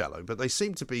less shallow, but they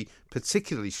seem to be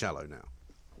particularly shallow now.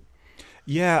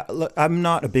 Yeah, look, I'm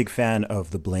not a big fan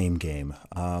of the blame game.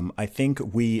 I think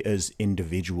we as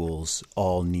individuals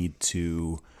all need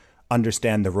to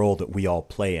understand the role that we all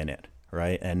play in it,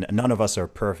 right? And none of us are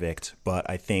perfect, but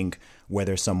I think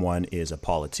whether someone is a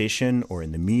politician or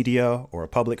in the media or a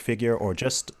public figure or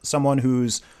just someone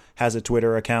who's has a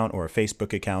Twitter account or a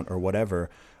Facebook account or whatever,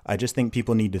 I just think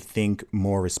people need to think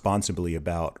more responsibly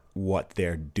about what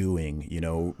they're doing. You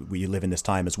know, we live in this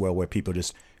time as well where people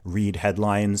just read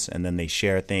headlines and then they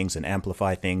share things and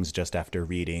amplify things just after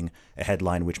reading a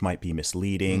headline which might be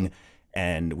misleading.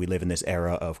 And we live in this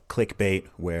era of clickbait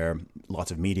where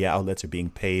lots of media outlets are being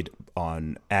paid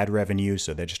on ad revenue.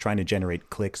 So they're just trying to generate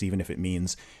clicks, even if it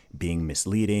means being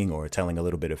misleading or telling a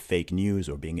little bit of fake news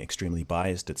or being extremely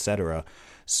biased, etc.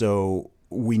 So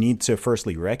we need to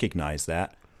firstly recognize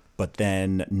that, but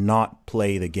then not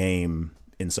play the game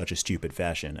in such a stupid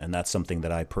fashion. And that's something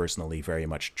that I personally very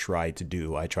much try to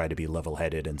do. I try to be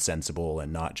level-headed and sensible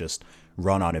and not just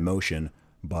run on emotion,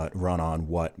 but run on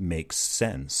what makes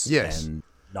sense. Yes. And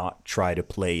not try to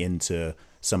play into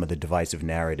some of the divisive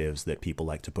narratives that people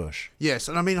like to push. Yes,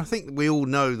 and I mean, I think we all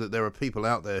know that there are people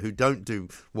out there who don't do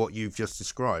what you've just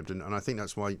described, and I think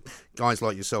that's why guys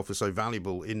like yourself are so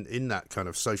valuable in that kind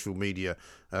of social media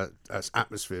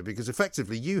atmosphere, because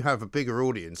effectively you have a bigger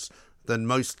audience than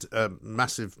most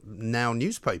massive now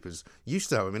newspapers used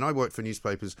to have. I mean, I worked for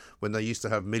newspapers when they used to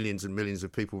have millions and millions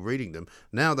of people reading them.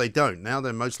 Now they don't. Now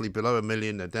they're mostly below 1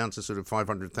 million. They're down to sort of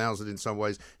 500,000 in some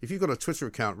ways. If you've got a Twitter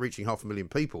account reaching 500,000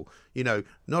 people, you know,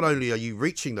 not only are you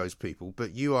reaching those people,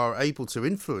 but you are able to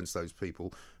influence those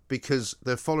people because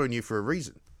they're following you for a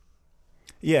reason.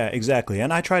 Yeah, exactly.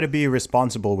 And I try to be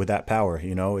responsible with that power.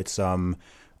 You know, it's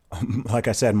like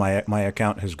I said, my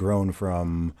account has grown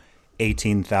from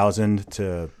 18,000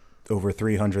 to over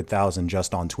 300,000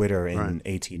 just on Twitter in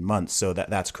 18 months. So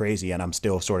that's crazy. And I'm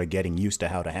still sort of getting used to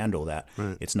how to handle that.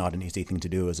 Right. It's not an easy thing to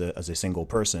do as a single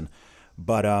person.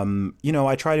 But, you know,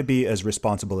 I try to be as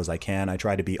responsible as I can. I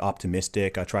try to be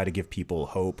optimistic. I try to give people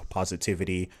hope,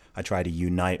 positivity. I try to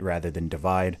unite rather than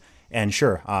divide. And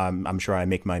sure, I'm sure I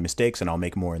make my mistakes and I'll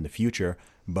make more in the future.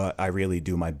 But I really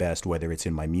do my best, whether it's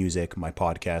in my music, my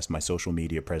podcast, my social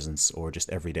media presence, or just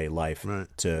everyday life,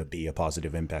 to be a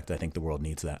positive impact. I think the world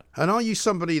needs that. And are you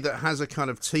somebody that has a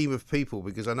kind of team of people?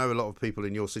 Because I know a lot of people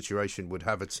in your situation would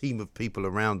have a team of people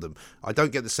around them. I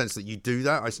don't get the sense that you do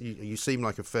that. You seem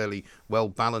like a fairly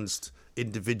well-balanced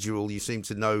individual. You seem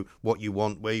to know what you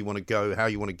want, where you want to go, how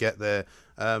you want to get there.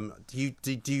 Do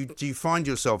you find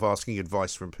yourself asking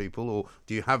advice from people, or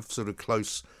do you have sort of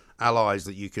close allies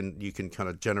that you can kind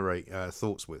of generate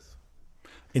thoughts with?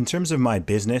 In terms of my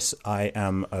business, I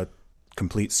am a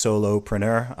complete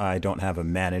solopreneur. I don't have a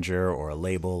manager or a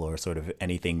label or sort of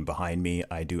anything behind me.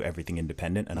 I do everything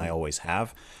independent, and I always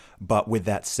have. But with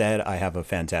that said, I have a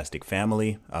fantastic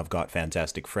family. I've got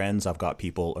fantastic friends. I've got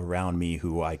people around me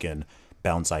who I can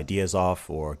bounce ideas off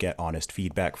or get honest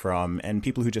feedback from, and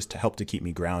people who just help to keep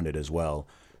me grounded as well.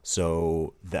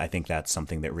 So I think that's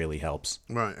something that really helps.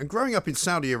 Right. And growing up in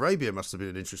Saudi Arabia must have been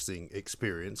an interesting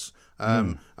experience.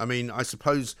 I mean, I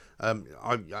suppose,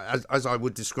 as I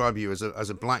would describe you as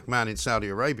a black man in Saudi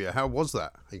Arabia, how was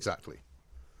that exactly?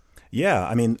 Yeah,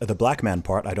 I mean, the black man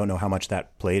part, I don't know how much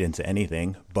that played into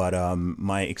anything, but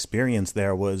my experience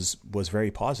there was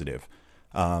very positive.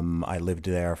 I lived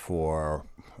there for,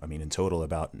 in total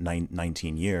about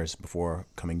 19 years before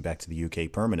coming back to the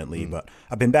UK permanently. But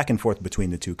I've been back and forth between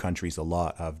the two countries a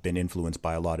lot. I've been influenced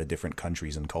by a lot of different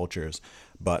countries and cultures.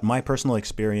 But my personal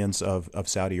experience of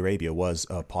Saudi Arabia was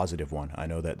a positive one. I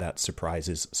know that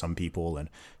surprises some people and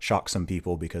shocks some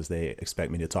people because they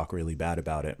expect me to talk really bad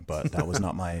about it. But that was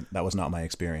not my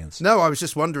experience. No, I was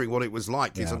just wondering what it was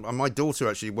like. Yeah. My daughter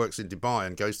actually works in Dubai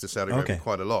and goes to Saudi Arabia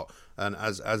quite a lot. And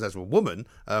as a woman,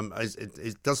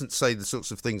 it doesn't say the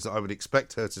sorts of things that I would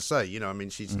expect her to say. You know, I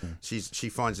mean, she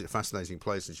finds it a fascinating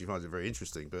place and she finds it very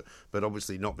interesting. But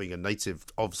obviously, not being a native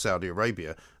of Saudi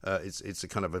Arabia, it's a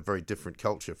kind of a very different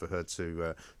culture for her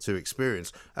to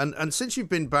experience. And since you've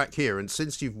been back here and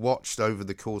since you've watched over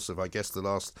the course of, I guess, the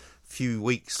last few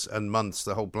weeks and months,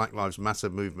 the whole Black Lives Matter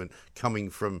movement coming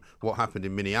from what happened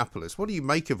in Minneapolis, what do you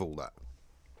make of all that?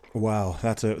 Wow,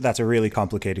 that's a really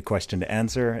complicated question to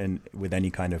answer, and with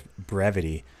any kind of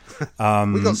brevity.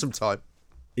 We got some time.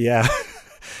 Yeah.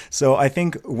 So I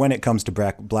think when it comes to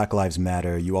Black Lives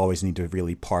Matter, you always need to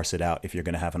really parse it out if you're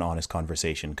going to have an honest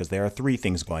conversation, because there are three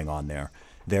things going on there.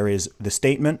 There is the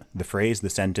statement, the phrase, the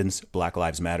sentence, Black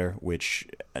Lives Matter, which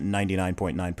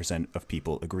 99.9% of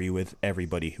people agree with.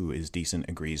 Everybody who is decent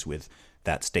agrees with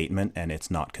that statement, and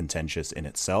it's not contentious in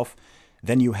itself.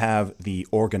 Then you have the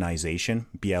organization,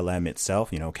 BLM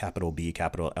itself, capital B,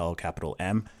 capital L, capital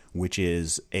M, which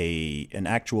is an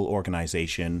actual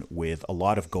organization with a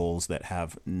lot of goals that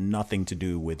have nothing to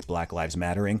do with Black Lives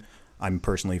Mattering. I'm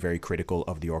personally very critical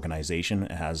of the organization.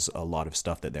 It has a lot of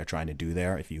stuff that they're trying to do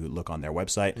there, if you look on their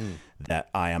website, that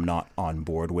I am not on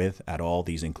board with at all.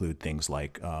 These include things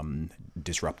like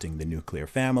disrupting the nuclear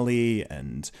family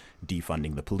and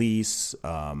defunding the police.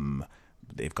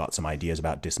 They've got some ideas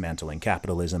about dismantling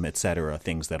capitalism, etc.,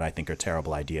 things that I think are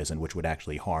terrible ideas and which would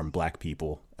actually harm black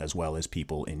people as well as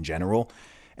people in general.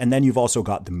 And then you've also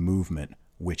got the movement,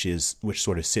 which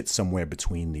sort of sits somewhere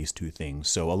between these two things.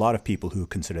 So a lot of people who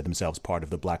consider themselves part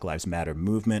of the Black Lives Matter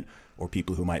movement, or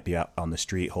people who might be out on the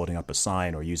street holding up a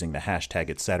sign or using the hashtag,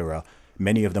 etc.,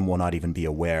 many of them will not even be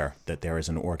aware that there is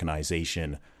an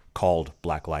organization called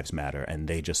Black Lives Matter, and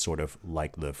they just sort of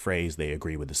like the phrase, they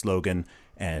agree with the slogan,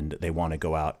 and they want to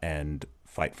go out and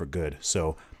fight for good.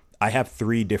 So I have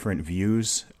three different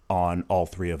views on all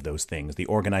three of those things. The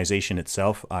organization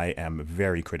itself, I am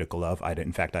very critical of.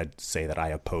 In fact, I'd say that I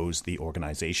oppose the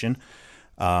organization.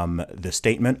 The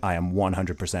statement, I am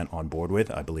 100% on board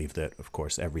with. I believe that, of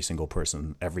course, every single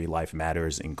person, every life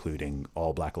matters, including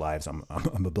all black lives. I'm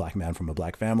a black man from a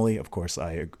black family. Of course,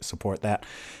 I support that.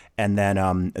 And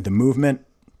then the movement,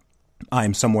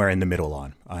 I'm somewhere in the middle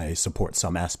on. I support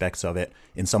some aspects of it.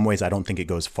 In some ways, I don't think it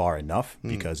goes far enough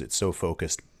because it's so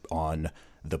focused on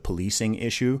the policing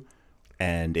issue,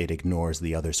 and it ignores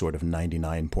the other sort of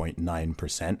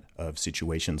 99.9% of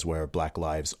situations where black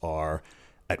lives are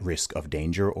at risk of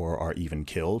danger or are even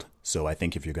killed. So I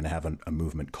think if you're going to have a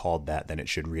movement called that, then it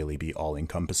should really be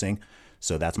all-encompassing.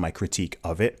 So that's my critique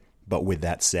of it. But with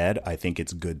that said, I think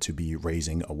it's good to be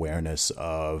raising awareness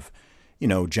of,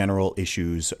 general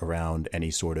issues around any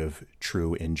sort of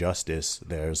true injustice.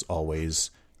 There's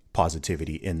always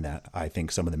positivity in that. I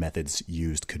think some of the methods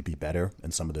used could be better,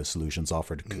 and some of the solutions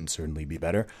offered could certainly be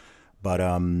better. But,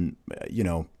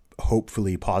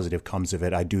 hopefully positive comes of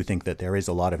it. I do think that there is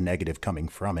a lot of negative coming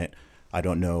from it. I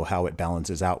don't know how it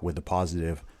balances out with the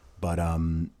positive, but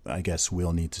I guess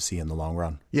we'll need to see in the long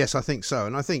run. Yes, I think so.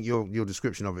 And I think your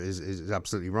description of it is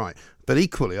absolutely right. But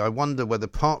equally, I wonder whether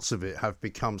parts of it have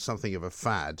become something of a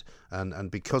fad,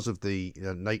 and because of the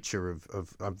nature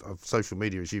of social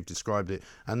media, as you've described it,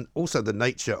 and also the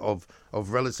nature of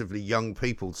relatively young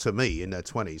people, to me, in their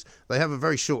 20s, they have a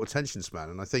very short attention span.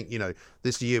 And I think,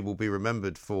 this year will be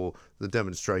remembered for the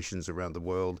demonstrations around the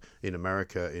world, in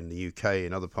America, in the UK,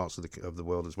 in other parts of the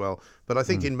world as well. But I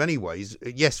think in many ways,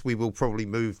 yes, we will probably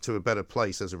move to a better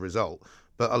place as a result.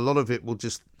 But a lot of it will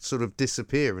just sort of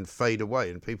disappear and fade away,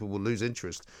 and people will lose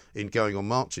interest in going on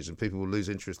marches, and people will lose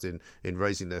interest in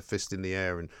raising their fist in the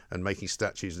air and making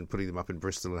statues and putting them up in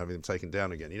Bristol and having them taken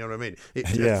down again. You know what I mean?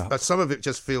 Some of it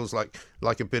just feels like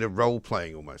a bit of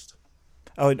role-playing almost.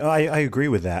 Oh, I agree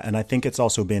with that. And I think it's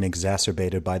also been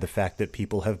exacerbated by the fact that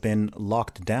people have been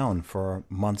locked down for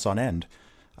months on end.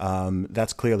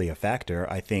 That's clearly a factor.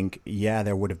 I think,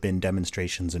 there would have been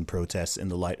demonstrations and protests in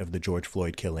the light of the George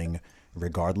Floyd killing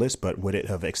regardless, but would it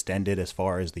have extended as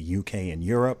far as the UK and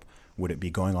Europe? Would it be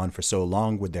going on for so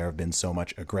long? Would there have been so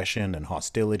much aggression and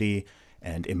hostility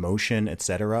and emotion,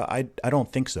 etc.? I don't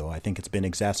think so. I think it's been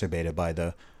exacerbated by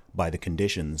the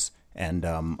conditions, and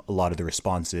a lot of the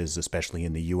responses, especially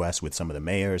in the US with some of the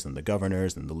mayors and the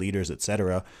governors and the leaders,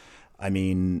 etc. I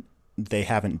mean, they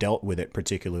haven't dealt with it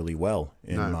particularly well,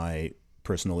 in my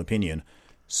personal opinion.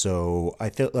 So I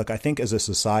think as a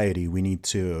society, we need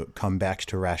to come back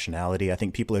to rationality. I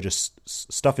think people are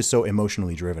stuff is so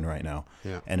emotionally driven right now.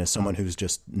 Yeah. And as someone who's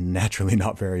just naturally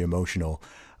not very emotional,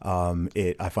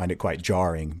 I find it quite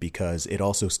jarring, because it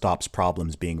also stops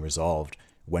problems being resolved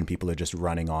when people are just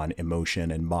running on emotion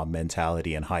and mob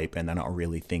mentality and hype, and they're not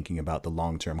really thinking about the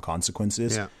long-term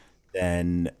consequences. Yeah.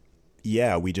 Then,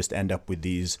 we just end up with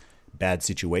these bad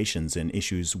situations and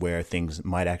issues where things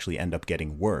might actually end up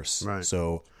getting worse. Right.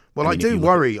 So, I do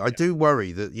worry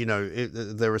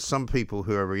that, there are some people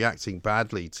who are reacting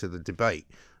badly to the debate,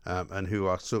 and who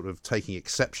are sort of taking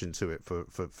exception to it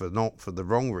for the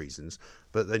wrong reasons.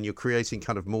 But then you're creating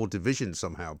kind of more division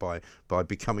somehow by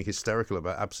becoming hysterical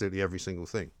about absolutely every single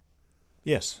thing.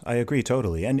 Yes, I agree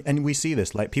totally. And we see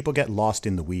this, like, people get lost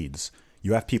in the weeds.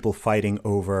 You have people fighting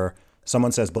over,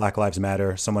 someone says Black Lives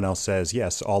Matter, someone else says,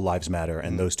 yes, all lives matter,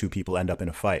 and those two people end up in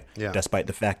a fight, despite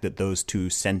the fact that those two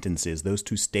sentences, those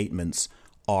two statements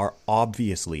are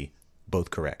obviously both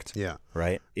correct. Yeah.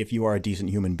 Right? If you are a decent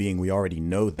human being, we already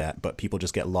know that, but people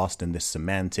just get lost in this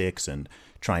semantics and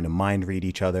trying to mind read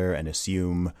each other and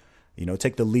assume,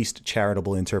 take the least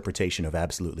charitable interpretation of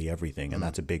absolutely everything. And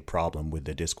that's a big problem with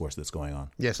the discourse that's going on.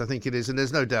 Yes, I think it is. And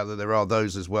there's no doubt that there are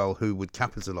those as well who would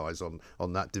capitalize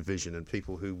on that division, and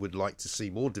people who would like to see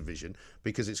more division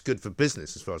because it's good for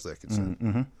business as far as they're concerned.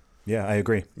 Mm-hmm. Yeah, I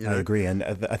agree. I agree. And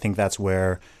I think that's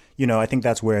where,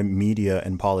 media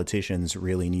and politicians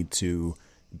really need to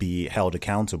be held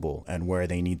accountable, and where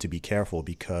they need to be careful,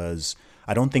 because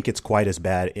I don't think it's quite as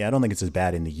bad. I don't think it's as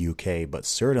bad in the UK, but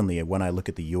certainly when I look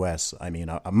at the US, I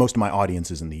mean, most of my audience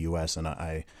is in the US, and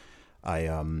I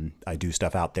do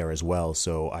stuff out there as well.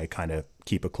 So I kind of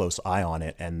keep a close eye on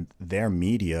it, and their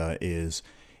media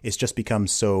it's just become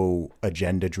so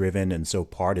agenda driven and so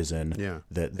partisan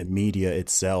that the media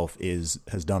itself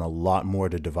has done a lot more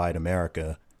to divide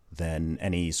America than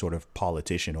any sort of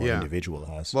politician or individual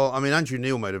has. Well, I mean, Andrew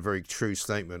Neil made a very true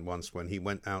statement once when he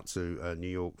went out to New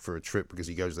York for a trip, because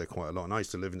he goes there quite a lot. And I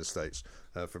used to live in the States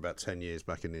for about 10 years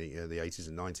back in the 80s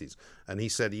and 90s. And he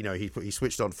said, he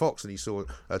switched on Fox and he saw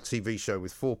a TV show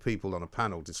with 4 people on a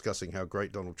panel discussing how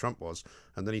great Donald Trump was.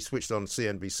 And then he switched on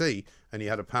CNBC and he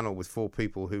had a panel with 4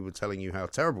 people who were telling you how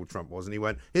terrible Trump was. And he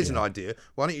went, here's an idea.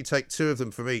 Why don't you take 2 of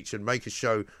them from each and make a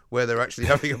show where they're actually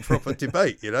having a proper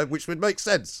debate, which would make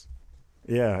sense.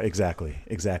 Yeah, exactly.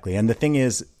 And the thing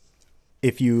is,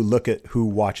 if you look at who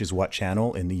watches what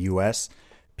channel in the US,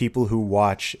 people who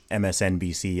watch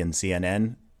MSNBC and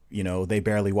CNN, they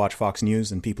barely watch Fox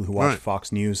News, and people who watch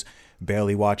Fox News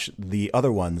barely watch the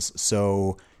other ones.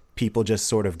 So people just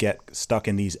sort of get stuck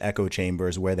in these echo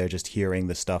chambers where they're just hearing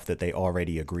the stuff that they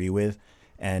already agree with.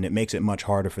 And it makes it much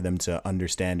harder for them to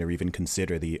understand or even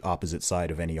consider the opposite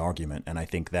side of any argument. And I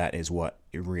think that is what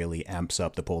really amps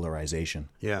up the polarization.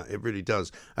 Yeah, it really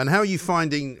does. And how are you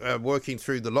finding working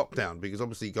through the lockdown? Because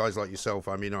obviously guys like yourself,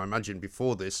 I mean, I imagine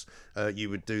before this, you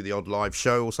would do the odd live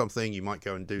show or something. You might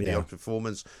go and do the odd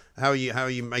performance. How are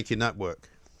you making that work?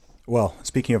 Well,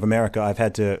 speaking of America, I've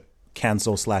had to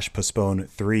cancel/postpone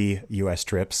 3 U.S.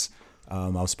 trips. I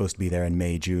was supposed to be there in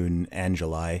May, June, and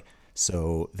July.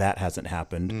 So that hasn't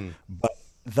happened. But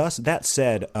that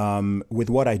said, with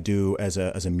what I do as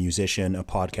a musician, a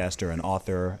podcaster, an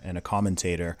author, and a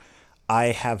commentator, I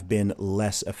have been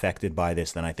less affected by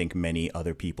this than I think many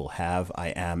other people have. I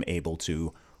am able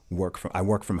to work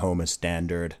from home as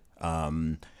standard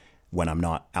when I'm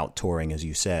not out touring, as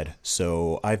you said.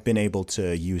 So I've been able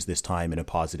to use this time in a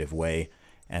positive way.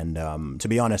 And to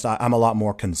be honest, I'm a lot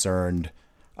more concerned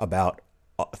about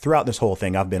throughout this whole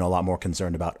thing, I've been a lot more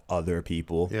concerned about other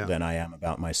people than I am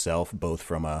about myself, both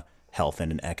from a health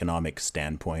and an economic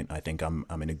standpoint. I think I'm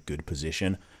in a good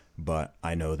position, but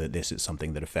I know that this is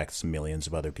something that affects millions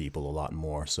of other people a lot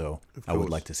more. So I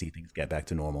would like to see things get back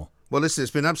to normal. Well, listen,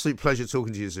 it's been an absolute pleasure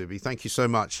talking to you, Zuby. Thank you so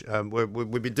much.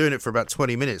 We've been doing it for about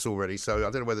 20 minutes already, so I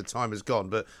don't know where the time has gone,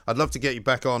 but I'd love to get you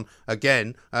back on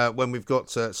again when we've got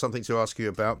something to ask you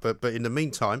about. But in the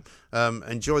meantime,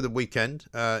 enjoy the weekend,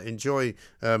 enjoy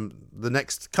the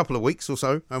next couple of weeks or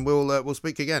so, and we'll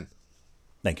speak again.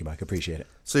 Thank you, Mike. Appreciate it.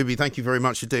 Zuby, thank you very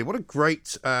much indeed. What a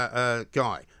great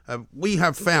guy. We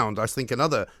have found, I think,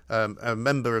 another a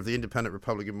member of the Independent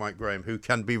Republican, Mike Graham, who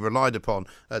can be relied upon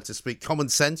to speak common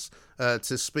sense,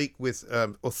 to speak with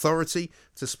authority,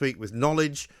 to speak with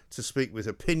knowledge, to speak with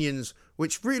opinions,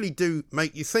 which really do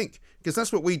make you think. Because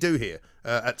that's what we do here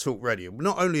at Talk Radio.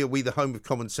 Not only are we the home of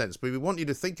common sense, but we want you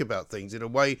to think about things in a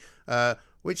way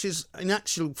which is, in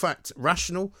actual fact,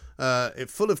 rational,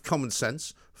 full of common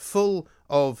sense, full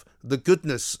of the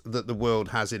goodness that the world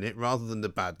has in it rather than the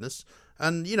badness.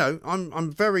 And,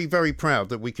 I'm very, very proud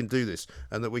that we can do this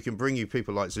and that we can bring you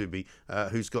people like Zuby,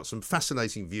 who's got some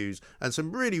fascinating views and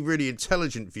some really, really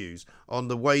intelligent views on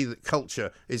the way that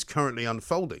culture is currently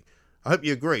unfolding. I hope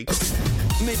you agree.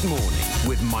 Mid-morning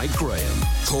with Mike Graham.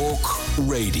 Talk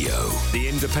Radio. The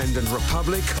Independent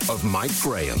Republic of Mike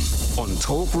Graham on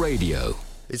Talk Radio.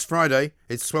 It's Friday,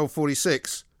 it's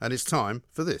 12:46, and it's time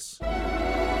for this.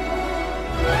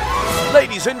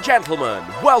 Ladies and gentlemen,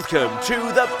 welcome to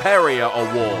the Perrior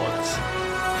Awards.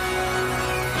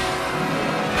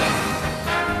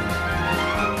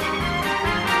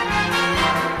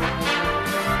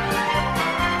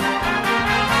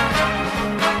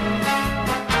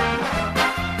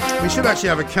 We should actually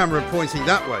have a camera pointing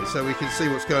that way so we can see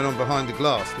what's going on behind the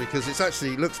glass, because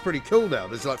it looks pretty cool now.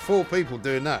 There's like 4 people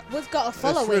doing that. We've got a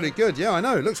following. It's really good. Yeah, I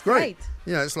know. It looks great.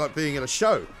 Yeah, it's like being in a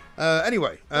show.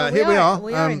 Anyway, here we are.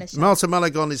 We are in a show. Marta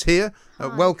Malagon is here.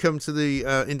 Welcome to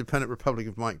the Independent Republic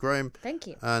of Mike Graham. Thank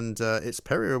you. And it's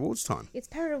Perrior Awards time. It's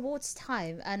Perrior Awards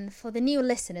time, and for the new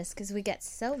listeners, because we get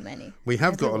so many. We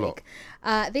have got a lot.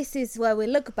 This is where we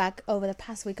look back over the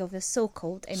past week of the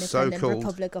so-called Independent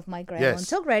Republic of Mike Graham on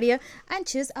Talk Radio and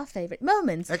choose our favourite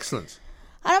moments. Excellent.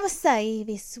 And I must say,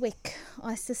 this week,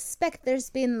 I suspect there's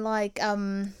been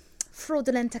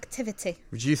fraudulent activity.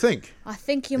 What do you think? I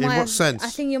think you In might what sense? I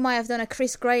think you might have done a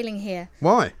Chris Grayling here.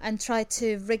 Why? And tried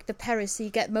to rig the Perriors so you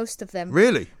get most of them.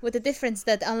 Really? With the difference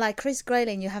that, unlike Chris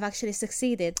Grayling, you have actually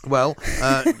succeeded. Well,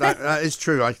 that is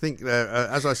true. I think,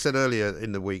 as I said earlier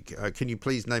in the week, can you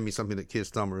please name me something that Keir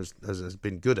Starmer has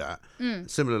been good at?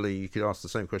 Similarly, you could ask the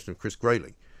same question of Chris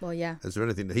Grayling. Well, yeah. Is there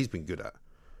anything that he's been good at?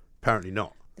 Apparently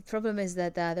not. The problem is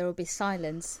that there will be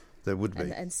silence. There would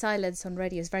be. And silence on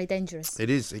radio is very dangerous. It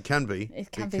is. It can be.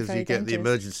 It can be because very you get dangerous. the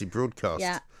emergency broadcast.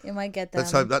 Yeah, you might get that.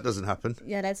 Let's hope that doesn't happen.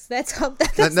 Yeah, let's hope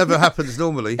that That never happens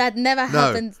normally. That never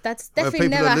happens. That's definitely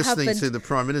never happened. Where people are listening to the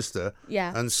Prime Minister,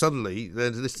 yeah, and suddenly they're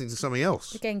listening to something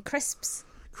else. They're getting crisps.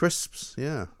 Crisps,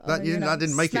 yeah. That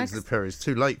didn't make it into the Perriors.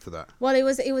 Too late for that. Well, it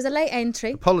was a late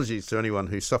entry. Apologies to anyone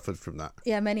who suffered from that.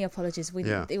 Yeah, many apologies.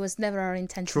 It was never our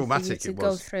intention Traumatic for you to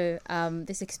go through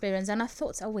this experience, and our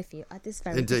thoughts are with you at this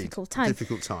very difficult time.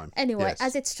 Difficult time. Anyway,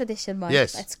 as it's tradition, Mike,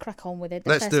 let's crack on with it.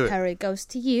 The first Perry goes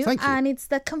to you, and it's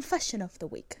the confession of the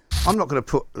week. I'm not going to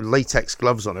put latex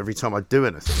gloves on every time I do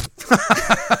anything.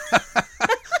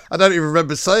 I don't even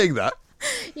remember saying that.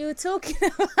 You were talking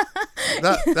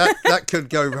about that could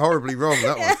go horribly wrong,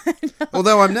 that one. No.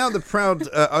 Although I'm now the proud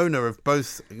owner of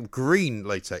both green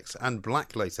latex and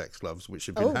black latex gloves, which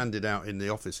have been handed out in the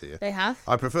office here. They have?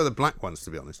 I prefer the black ones,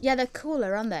 to be honest. Yeah, they're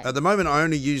cooler, aren't they? At the moment, I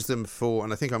only use them for,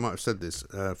 and I think I might have said this,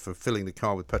 for filling the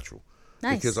car with petrol.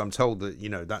 Nice. Because I'm told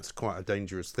that, that's quite a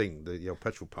dangerous thing, the old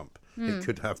petrol pump. It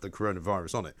could have the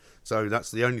coronavirus on it. So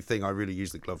that's the only thing I really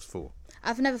use the gloves for.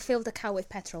 I've never filled a car with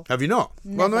petrol. Have you not?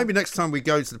 Never. Well, maybe next time we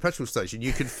go to the petrol station,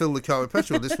 you can fill the car with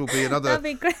petrol. This will be another That'd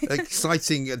be great.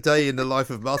 exciting day in the life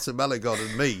of Marta Malagon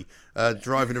and me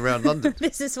driving around London.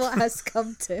 This is what has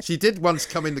come to. She did once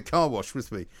come in the car wash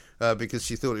with me because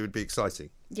she thought it would be exciting.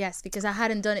 Yes, because I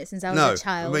hadn't done it since I was a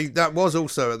child. I mean, that was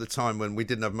also at the time when we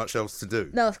didn't have much else to do.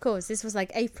 No, of course. This was like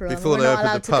April Before and we're not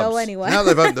allowed to go anywhere. Now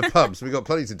they've opened the pubs. We've got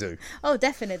plenty to do. Oh,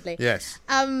 definitely. Yes.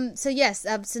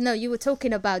 So no, you were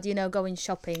talking about, going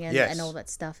shopping and all that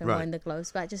stuff and wearing the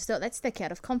gloves. But I just thought, let's take it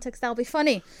out of context. That'll be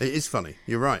funny. It is funny.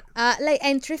 You're right. Late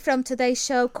entry from today's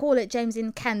show. Call it James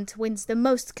in Kent wins the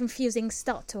most confusing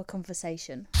start to a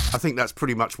conversation. I think that's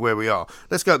pretty much where we are.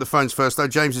 Let's go to the phones first, though.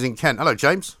 James is in Kent. Hello,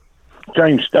 James.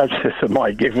 James Douglas and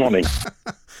Mike, good morning.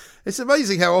 It's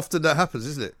amazing how often that happens,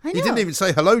 isn't it? I know. You didn't even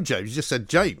say hello, James. You just said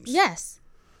James. Yes.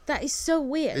 That is so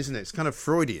weird. Isn't it? It's kind of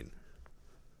Freudian.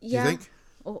 Yeah. Do you think?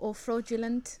 Or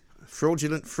fraudulent.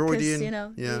 Fraudulent, Freudian.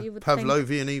 You would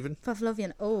Pavlovian even.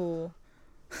 Pavlovian,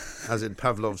 As in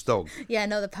Pavlov's dog. Yeah,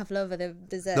 no, the pavlova, the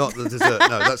dessert. Not the dessert,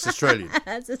 no, that's Australian.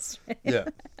 That's Australian. Yeah.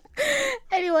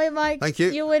 Anyway, Mike, thank you.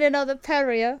 You win another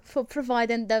Perrior for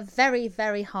providing the very,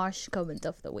 very harsh comment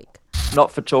of the week. Not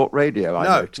for Talk Radio,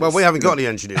 I noticed. Well, we haven't got any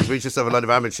engineers. We just have a load of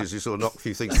amateurs who sort of knock a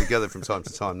few things together from time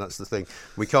to time. That's the thing.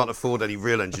 We can't afford any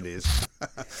real engineers.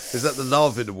 Is that the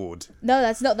Larvin Award? No,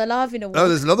 that's not the Larvin Award. Oh,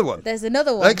 there's another one. There's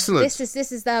another one. Excellent.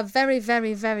 This is the very,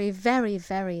 very, very, very,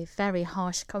 very, very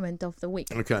harsh comment of the week.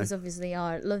 Okay. Because obviously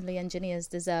our lovely engineers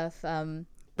deserve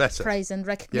better praise and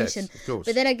recognition. Yes, of course.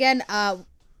 But then again,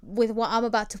 with what I'm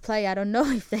about to play, I don't know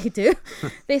if they do.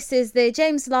 This is the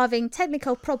James Larvin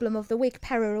Technical Problem of the Week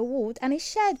Perrior Award, and it's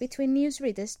shared between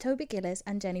newsreaders Toby Gillis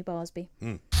and Jenny Barsby.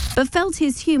 But felt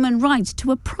his human right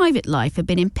to a private life had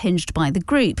been impinged by the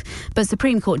group. But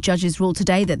Supreme Court judges ruled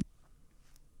today that...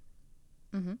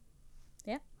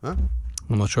 Yeah. Huh?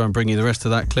 I'm not sure I'm bringing the rest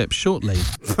of that clip shortly.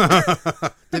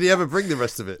 Did he ever bring the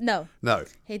rest of it? No. No.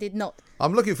 He did not.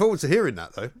 I'm looking forward to hearing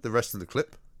that, though, the rest of the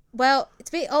clip. Well, it's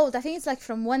a bit old. I think it's like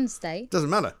from Wednesday. Doesn't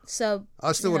matter. So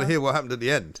I still want to hear what happened at the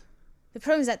end. The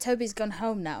problem is that Toby's gone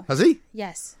home now. Has he?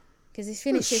 Yes. Because he's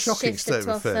finished his shocking shift at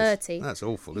 12:30. That's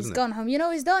awful, isn't it? He's gone home. You know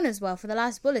what he's done as well for the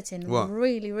last bulletin? What?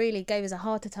 Really, really gave us a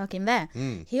heart attack in there.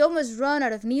 He almost ran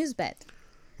out of newsbed.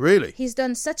 Really? He's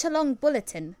done such a long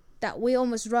bulletin that we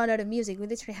almost ran out of music. We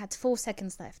literally had 4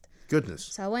 seconds left. Goodness.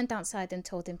 So I went outside and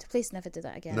told him to please never do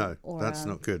that again. No, that's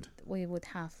not good. We would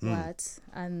have words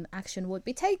and action would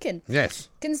be taken. Yes.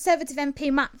 Conservative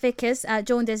MP Matt Vickers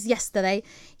joined us yesterday.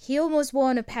 He almost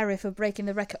won a Perrior for breaking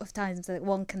the record of times that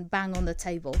one can bang on the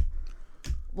table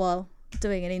while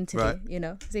doing an interview,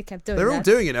 Right. because he kept doing They're that. all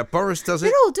doing it now. Boris does it.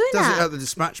 They're all doing does that. it at the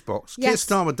dispatch box. Yes.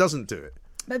 Keir Starmer doesn't do it.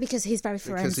 But because he's very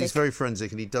forensic. Because he's very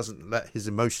forensic and he doesn't let his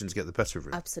emotions get the better of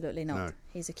him. Absolutely not. No.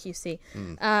 He's a QC.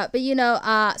 But, you know,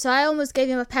 so I almost gave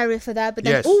him a Perrier for that. But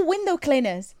then, Yes. window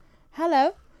cleaners.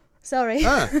 Hello. Sorry.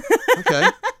 Okay.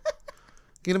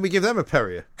 Can we give them a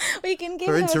Perrier? We can give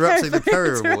For them interrupting a the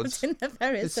Perrier Awards. It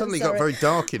It's suddenly got very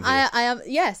dark in here. I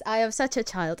am such a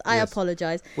child. I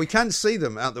apologise. We can see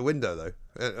them out the window,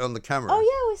 though, on the camera. Oh,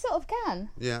 yeah, we sort of can.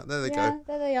 Yeah, there they Yeah, go.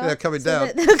 there they are. They're coming So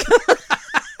down. they're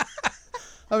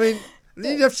I mean,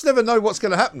 you just never know what's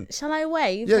going to happen. Shall I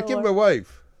wave? Yeah, give them a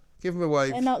wave. Give them a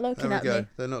wave. They're not looking there we at go. me.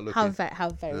 They're not looking. How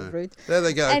very rude. There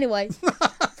they go. Anyway,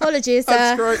 apologies.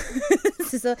 That's great.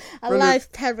 This is a Brilliant.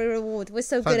 live Perrier Award. We're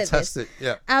so Fantastic. good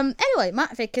at this. Yeah. Anyway,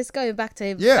 Matt Vickers, going back to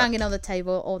him, Yeah. banging on the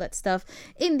table, all that stuff.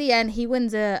 In the end, he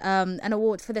wins an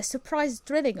award for the surprise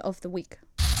drilling of the week.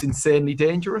 It's insanely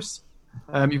dangerous.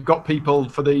 You've got people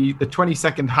for the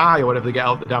 20-second high or whatever they get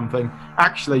out the damn thing.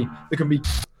 Actually, there can be...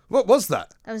 What was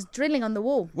that? That was drilling on the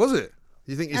wall. Was it?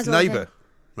 You think his That's what I neighbour, think.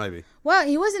 maybe? Well,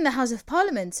 he was in the House of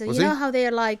Parliament, so Was you he? know how they're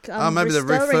like Maybe they're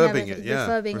restoring refurbing everything, it. Yeah,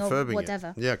 refurbing or it.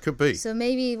 whatever. Yeah, could be. So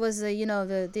maybe it was,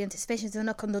 the anticipation to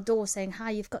knock on the door saying, "Hi,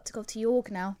 you've got to go to York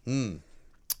now."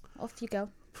 Off you go.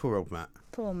 Poor old Matt.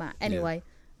 Poor Matt. Anyway,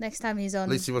 next time he's on. At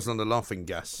least he wasn't on the laughing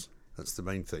gas. That's the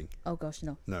main thing. Oh gosh,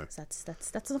 no. No. That's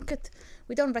not good.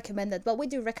 We don't recommend that, but we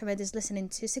do recommend is listening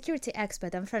to security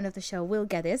expert and friend of the show, Will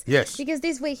Geddes. Yes. Because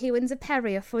this week he wins a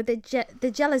Perrier for the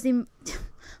jealousy.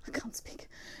 I can't speak.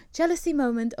 Jealousy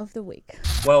moment of the week.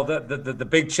 Well, the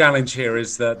big challenge here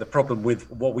is the problem with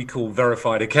what we call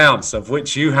verified accounts, of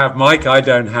which you have, Mike, I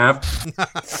don't have.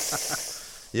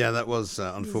 Yeah, that was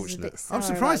unfortunate. I'm sorry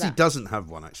surprised he about that. doesn't have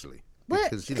one, actually. Well,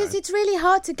 Because it's really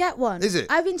hard to get one. Is it?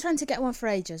 I've been trying to get one for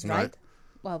ages, right? Right.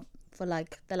 Well, for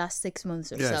like the last 6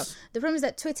 months or Yes. so. The problem is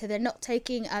that Twitter, they're not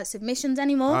taking submissions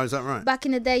anymore. Oh, is that right? Back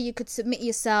in the day, you could submit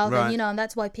yourself, Right. and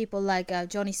that's why people like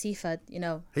Johnny Seaford,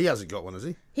 He hasn't got one, has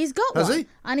he? he's got Has one, he?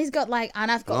 and he's got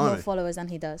and I've got more Blimey. followers than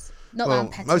he does. Not that Well, I'm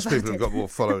petty most about people have it. got more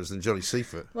followers than Johnny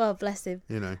Seifert. Well, bless him.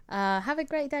 Have a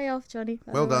great day off, Johnny.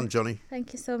 by Well the way. done, Johnny.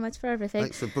 Thank you so much for everything.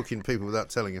 Thanks for booking people without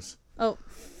telling us. Oh.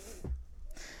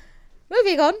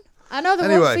 Moving on. Another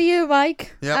one Anyway. for you,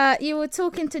 Mike. Yep. You were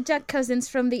talking to Jack Cousins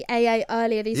from the AA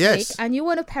earlier this Yes. week, and you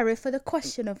won a Perrier for the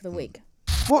question of the week.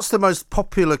 What's the most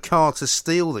popular car to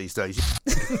steal these days?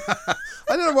 I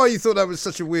don't know why you thought that was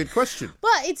such a weird question.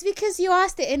 But it's because you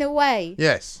asked it in a way.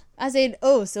 Yes. As in,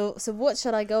 so what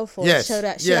should I go for? Yes. Should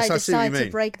I I see what you decide to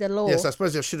mean. break the law? Yes, I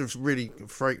suppose I should have really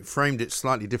framed it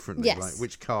slightly differently. Yes. Like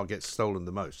which car gets stolen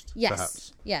the most, Yes.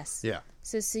 perhaps. Yes. Yeah.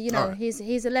 So All right.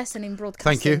 here's a lesson in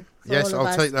broadcasting. Thank you. for Yes, all of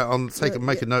I'll us. take that on.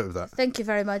 Make a note of that. Thank you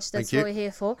very much. That's Thank you. what we're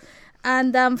here for.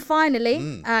 And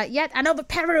finally, yet another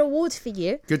Perrier Award for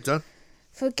you. Good done.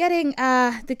 For getting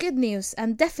the good news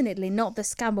and definitely not the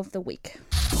scam of the week.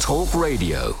 Talk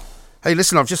Radio. Hey,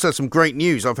 listen, I've just had some great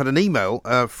news. I've had an email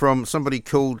from somebody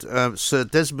called Sir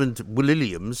Desmond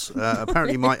Williams.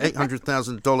 Apparently my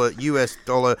 $800,000 US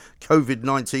dollar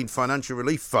COVID-19 financial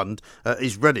relief fund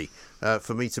is ready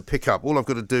for me to pick up. All I've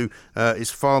got to do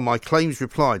is file my claims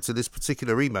reply to this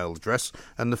particular email address,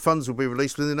 and the funds will be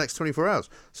released within the next 24 hours.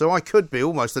 So I could be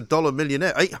almost a dollar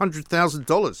millionaire.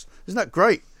 $800,000. Isn't that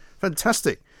great?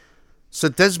 Fantastic. Sir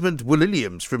Desmond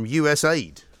Williams from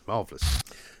USAID. Marvellous.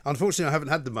 Unfortunately, I haven't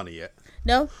had the money yet.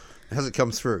 No? It hasn't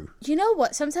come through. You know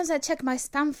what? Sometimes I check my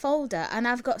spam folder and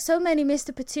I've got so many missed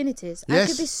opportunities. Yes. I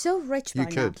could be so rich by You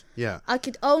now. could, yeah. I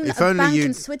could own If a only bank you'd-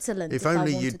 in Switzerland. If I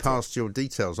only wanted you'd to. passed your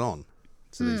details on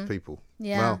to these people.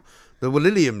 Yeah. Well, the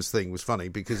Williams thing was funny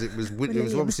because it was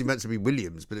Williams. obviously meant to be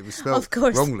Williams, but it was spelled Of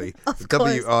course. wrongly. Of course.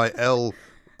 Williams.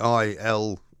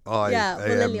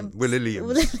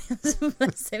 Williams.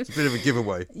 Bless him. It's a bit of a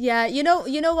giveaway. Yeah, you know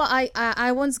what?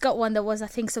 I once got one that was, I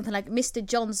think, something like Mr.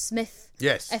 John Smith,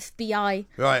 Yes. FBI,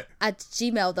 Right. at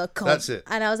gmail.com. That's it.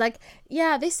 And I was like,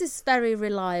 yeah, this is very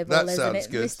reliable, That isn't sounds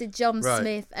it? good. Mr. John Right.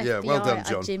 Smith, FBI Yeah, well done,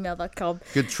 John. at gmail.com.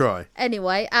 Good try.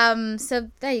 Anyway, so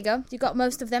there you go. You got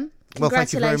most of them. Well,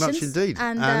 thank you very much Congratulations. indeed.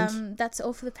 And, And? that's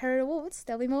all for the Perrier Awards.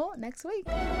 There'll be more next week.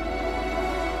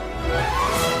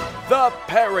 The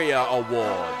Perrier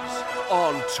Awards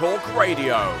on Talk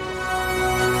Radio.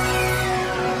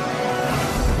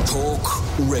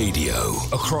 Talk Radio.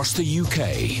 Across the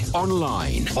UK,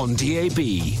 online, on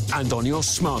DAB, and on your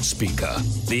smart speaker.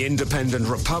 The Independent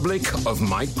Republic of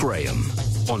Mike Graham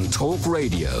on Talk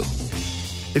Radio.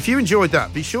 If you enjoyed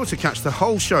that, be sure to catch the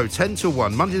whole show 10 till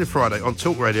 1, Monday to Friday on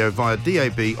Talk Radio via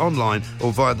DAB, online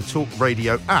or via the Talk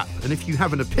Radio app. And if you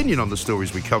have an opinion on the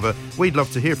stories we cover, we'd love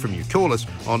to hear from you. Call us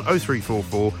on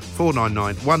 0344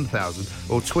 499 1000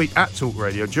 or tweet at Talk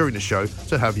Radio during the show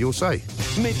to have your say.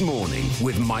 Mid-morning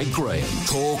with Mike Graham.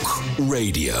 Talk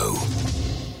Radio.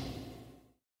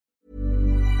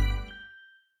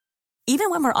 Even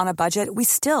when we're on a budget, we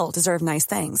still deserve nice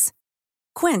things.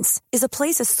 Quince is a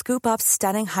place to scoop up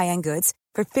stunning high-end goods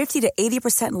for 50 to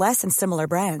 80% less than similar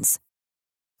brands.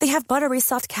 They have buttery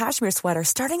soft cashmere sweaters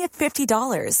starting at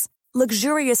 $50,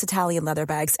 luxurious Italian leather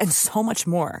bags, and so much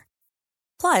more.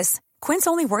 Plus, Quince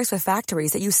only works with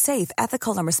factories that use safe,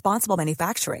 ethical, and responsible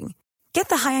manufacturing. Get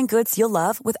the high-end goods you'll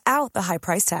love without the high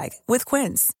price tag with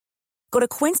Quince. Go to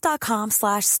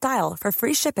quince.com/style for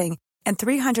free shipping and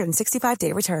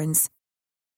 365-day returns.